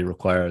weaponry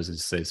requires, as you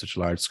say, such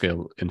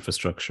large-scale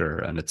infrastructure,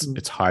 and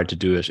it's hard to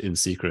do it in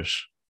secret.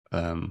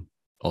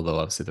 Although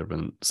obviously there have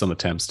been some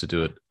attempts to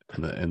do it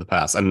in the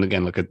past. And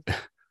again, look at,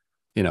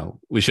 you know,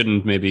 we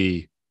shouldn't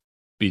maybe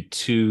be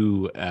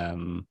too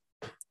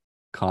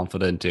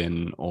confident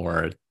in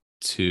or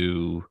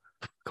too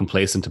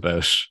complacent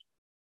about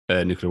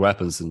nuclear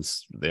weapons,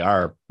 since they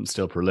are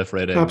still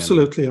proliferating.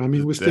 Absolutely. I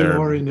mean, we still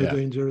are in a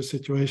dangerous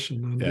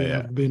situation, and we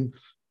have been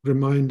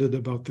reminded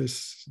about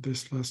this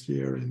last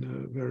year in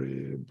a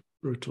very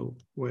brutal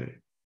way.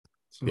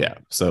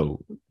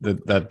 So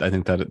that I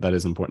think that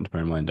is important to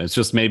bear in mind. It's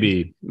just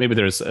maybe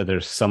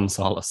there's some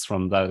solace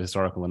from that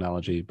historical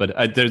analogy, but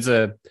there's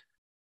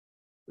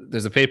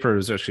a paper that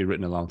was actually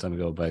written a long time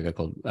ago by a guy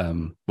called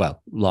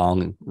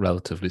long,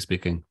 relatively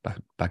speaking,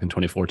 back in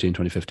 2014,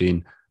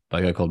 2015, by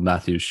a guy called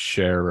Matthew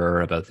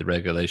Scherer, about the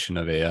regulation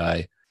of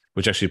AI,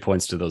 which actually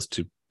points to those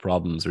two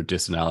problems or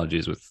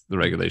disanalogies with the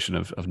regulation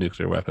of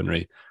nuclear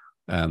weaponry.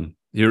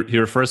 He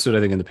refers to it, I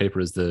think, in the paper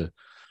as the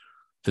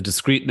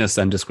discreteness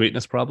and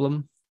discreteness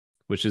problem,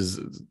 which is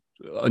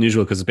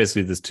unusual because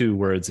basically there's two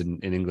words in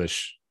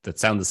English that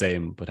sound the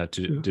same but have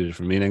two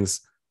different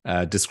meanings.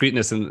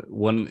 Discreteness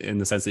in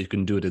the sense that you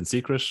can do it in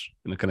secret,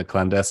 in a kind of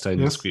clandestine,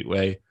 discreet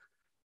way,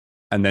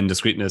 and then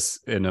discreteness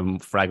in a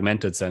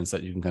fragmented sense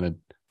that you can kind of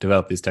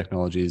develop these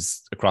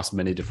technologies across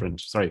many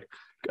different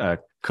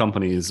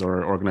companies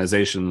or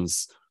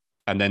organizations,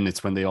 and then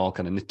it's when they all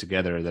kind of knit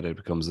together that it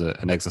becomes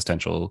an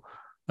existential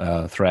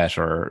threat,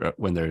 or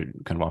when they're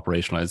kind of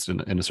operationalized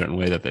in a certain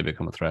way that they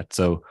become a threat.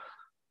 So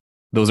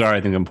those are,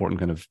 I think, important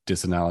kind of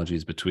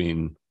disanalogies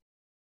between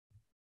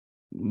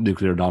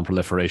nuclear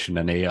non-proliferation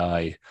and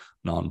AI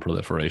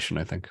non-proliferation,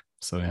 I think.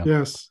 So yeah.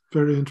 Yes,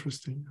 very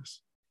interesting.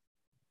 Yes.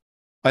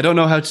 I don't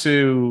know how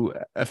to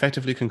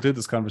effectively conclude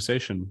this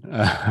conversation.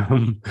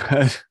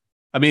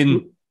 I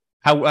mean,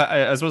 how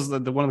I suppose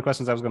one of the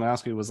questions I was going to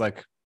ask you was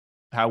like,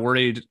 how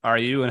worried are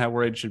you, and how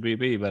worried should we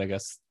be? But I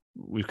guess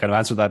we've kind of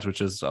answered that,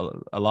 which is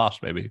a lot,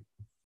 maybe.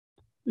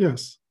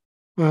 Yes,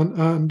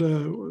 and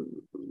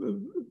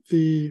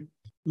the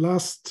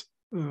last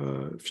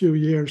few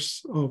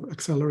years of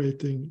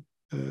accelerating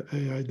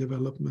AI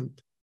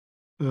development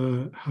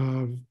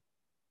have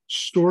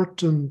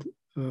shortened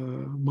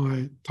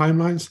my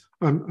timelines.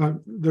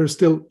 There's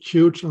still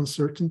huge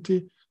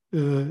uncertainty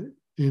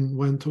in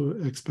when to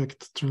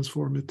expect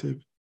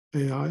transformative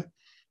AI,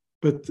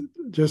 but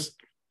just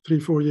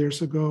 3-4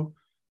 years ago,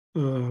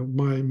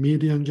 my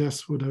median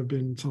guess would have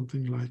been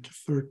something like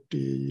 30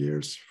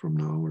 years from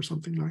now or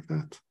something like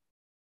that.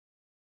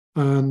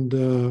 And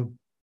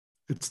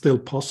it's still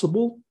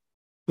possible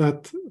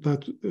that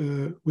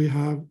we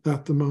have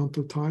that amount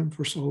of time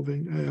for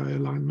solving AI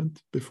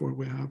alignment before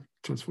we have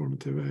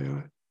transformative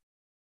AI.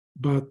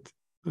 But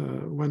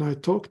when I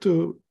talk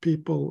to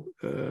people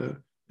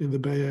in the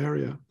Bay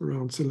Area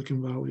around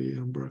Silicon Valley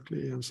and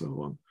Berkeley and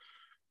so on,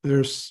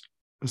 there's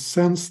a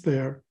sense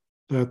there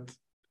that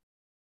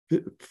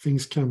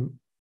things can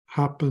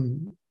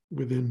happen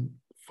within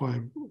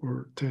 5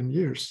 or 10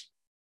 years,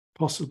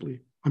 possibly.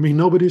 I mean,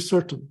 nobody's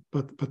certain,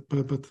 but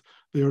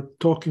they are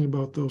talking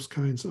about those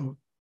kinds of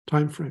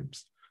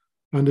timeframes.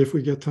 And if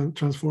we get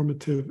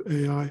transformative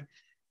AI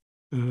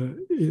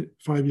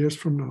 5 years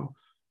from now,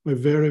 I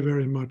very,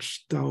 very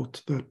much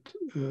doubt that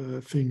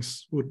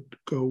things would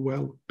go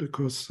well,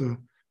 because the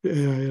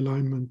AI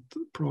alignment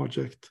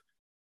project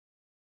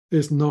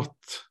is not,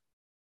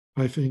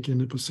 I think,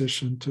 in a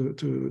position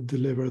to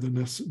deliver the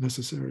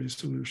necessary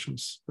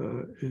solutions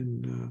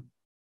in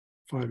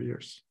 5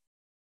 years.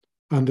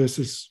 And this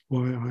is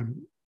why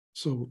I'm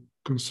so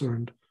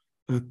concerned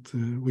that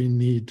we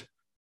need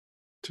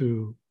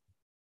to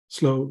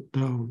slow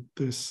down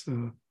this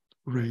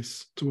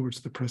race towards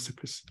the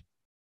precipice.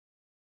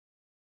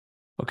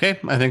 Okay,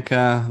 I think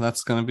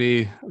that's going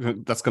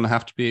to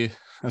have to be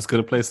as good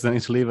a place as any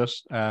to leave it.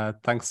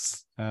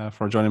 Thanks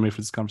for joining me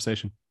for this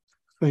conversation.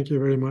 Thank you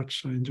very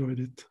much. I enjoyed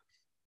it.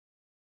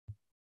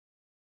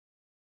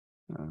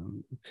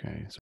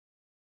 Okay.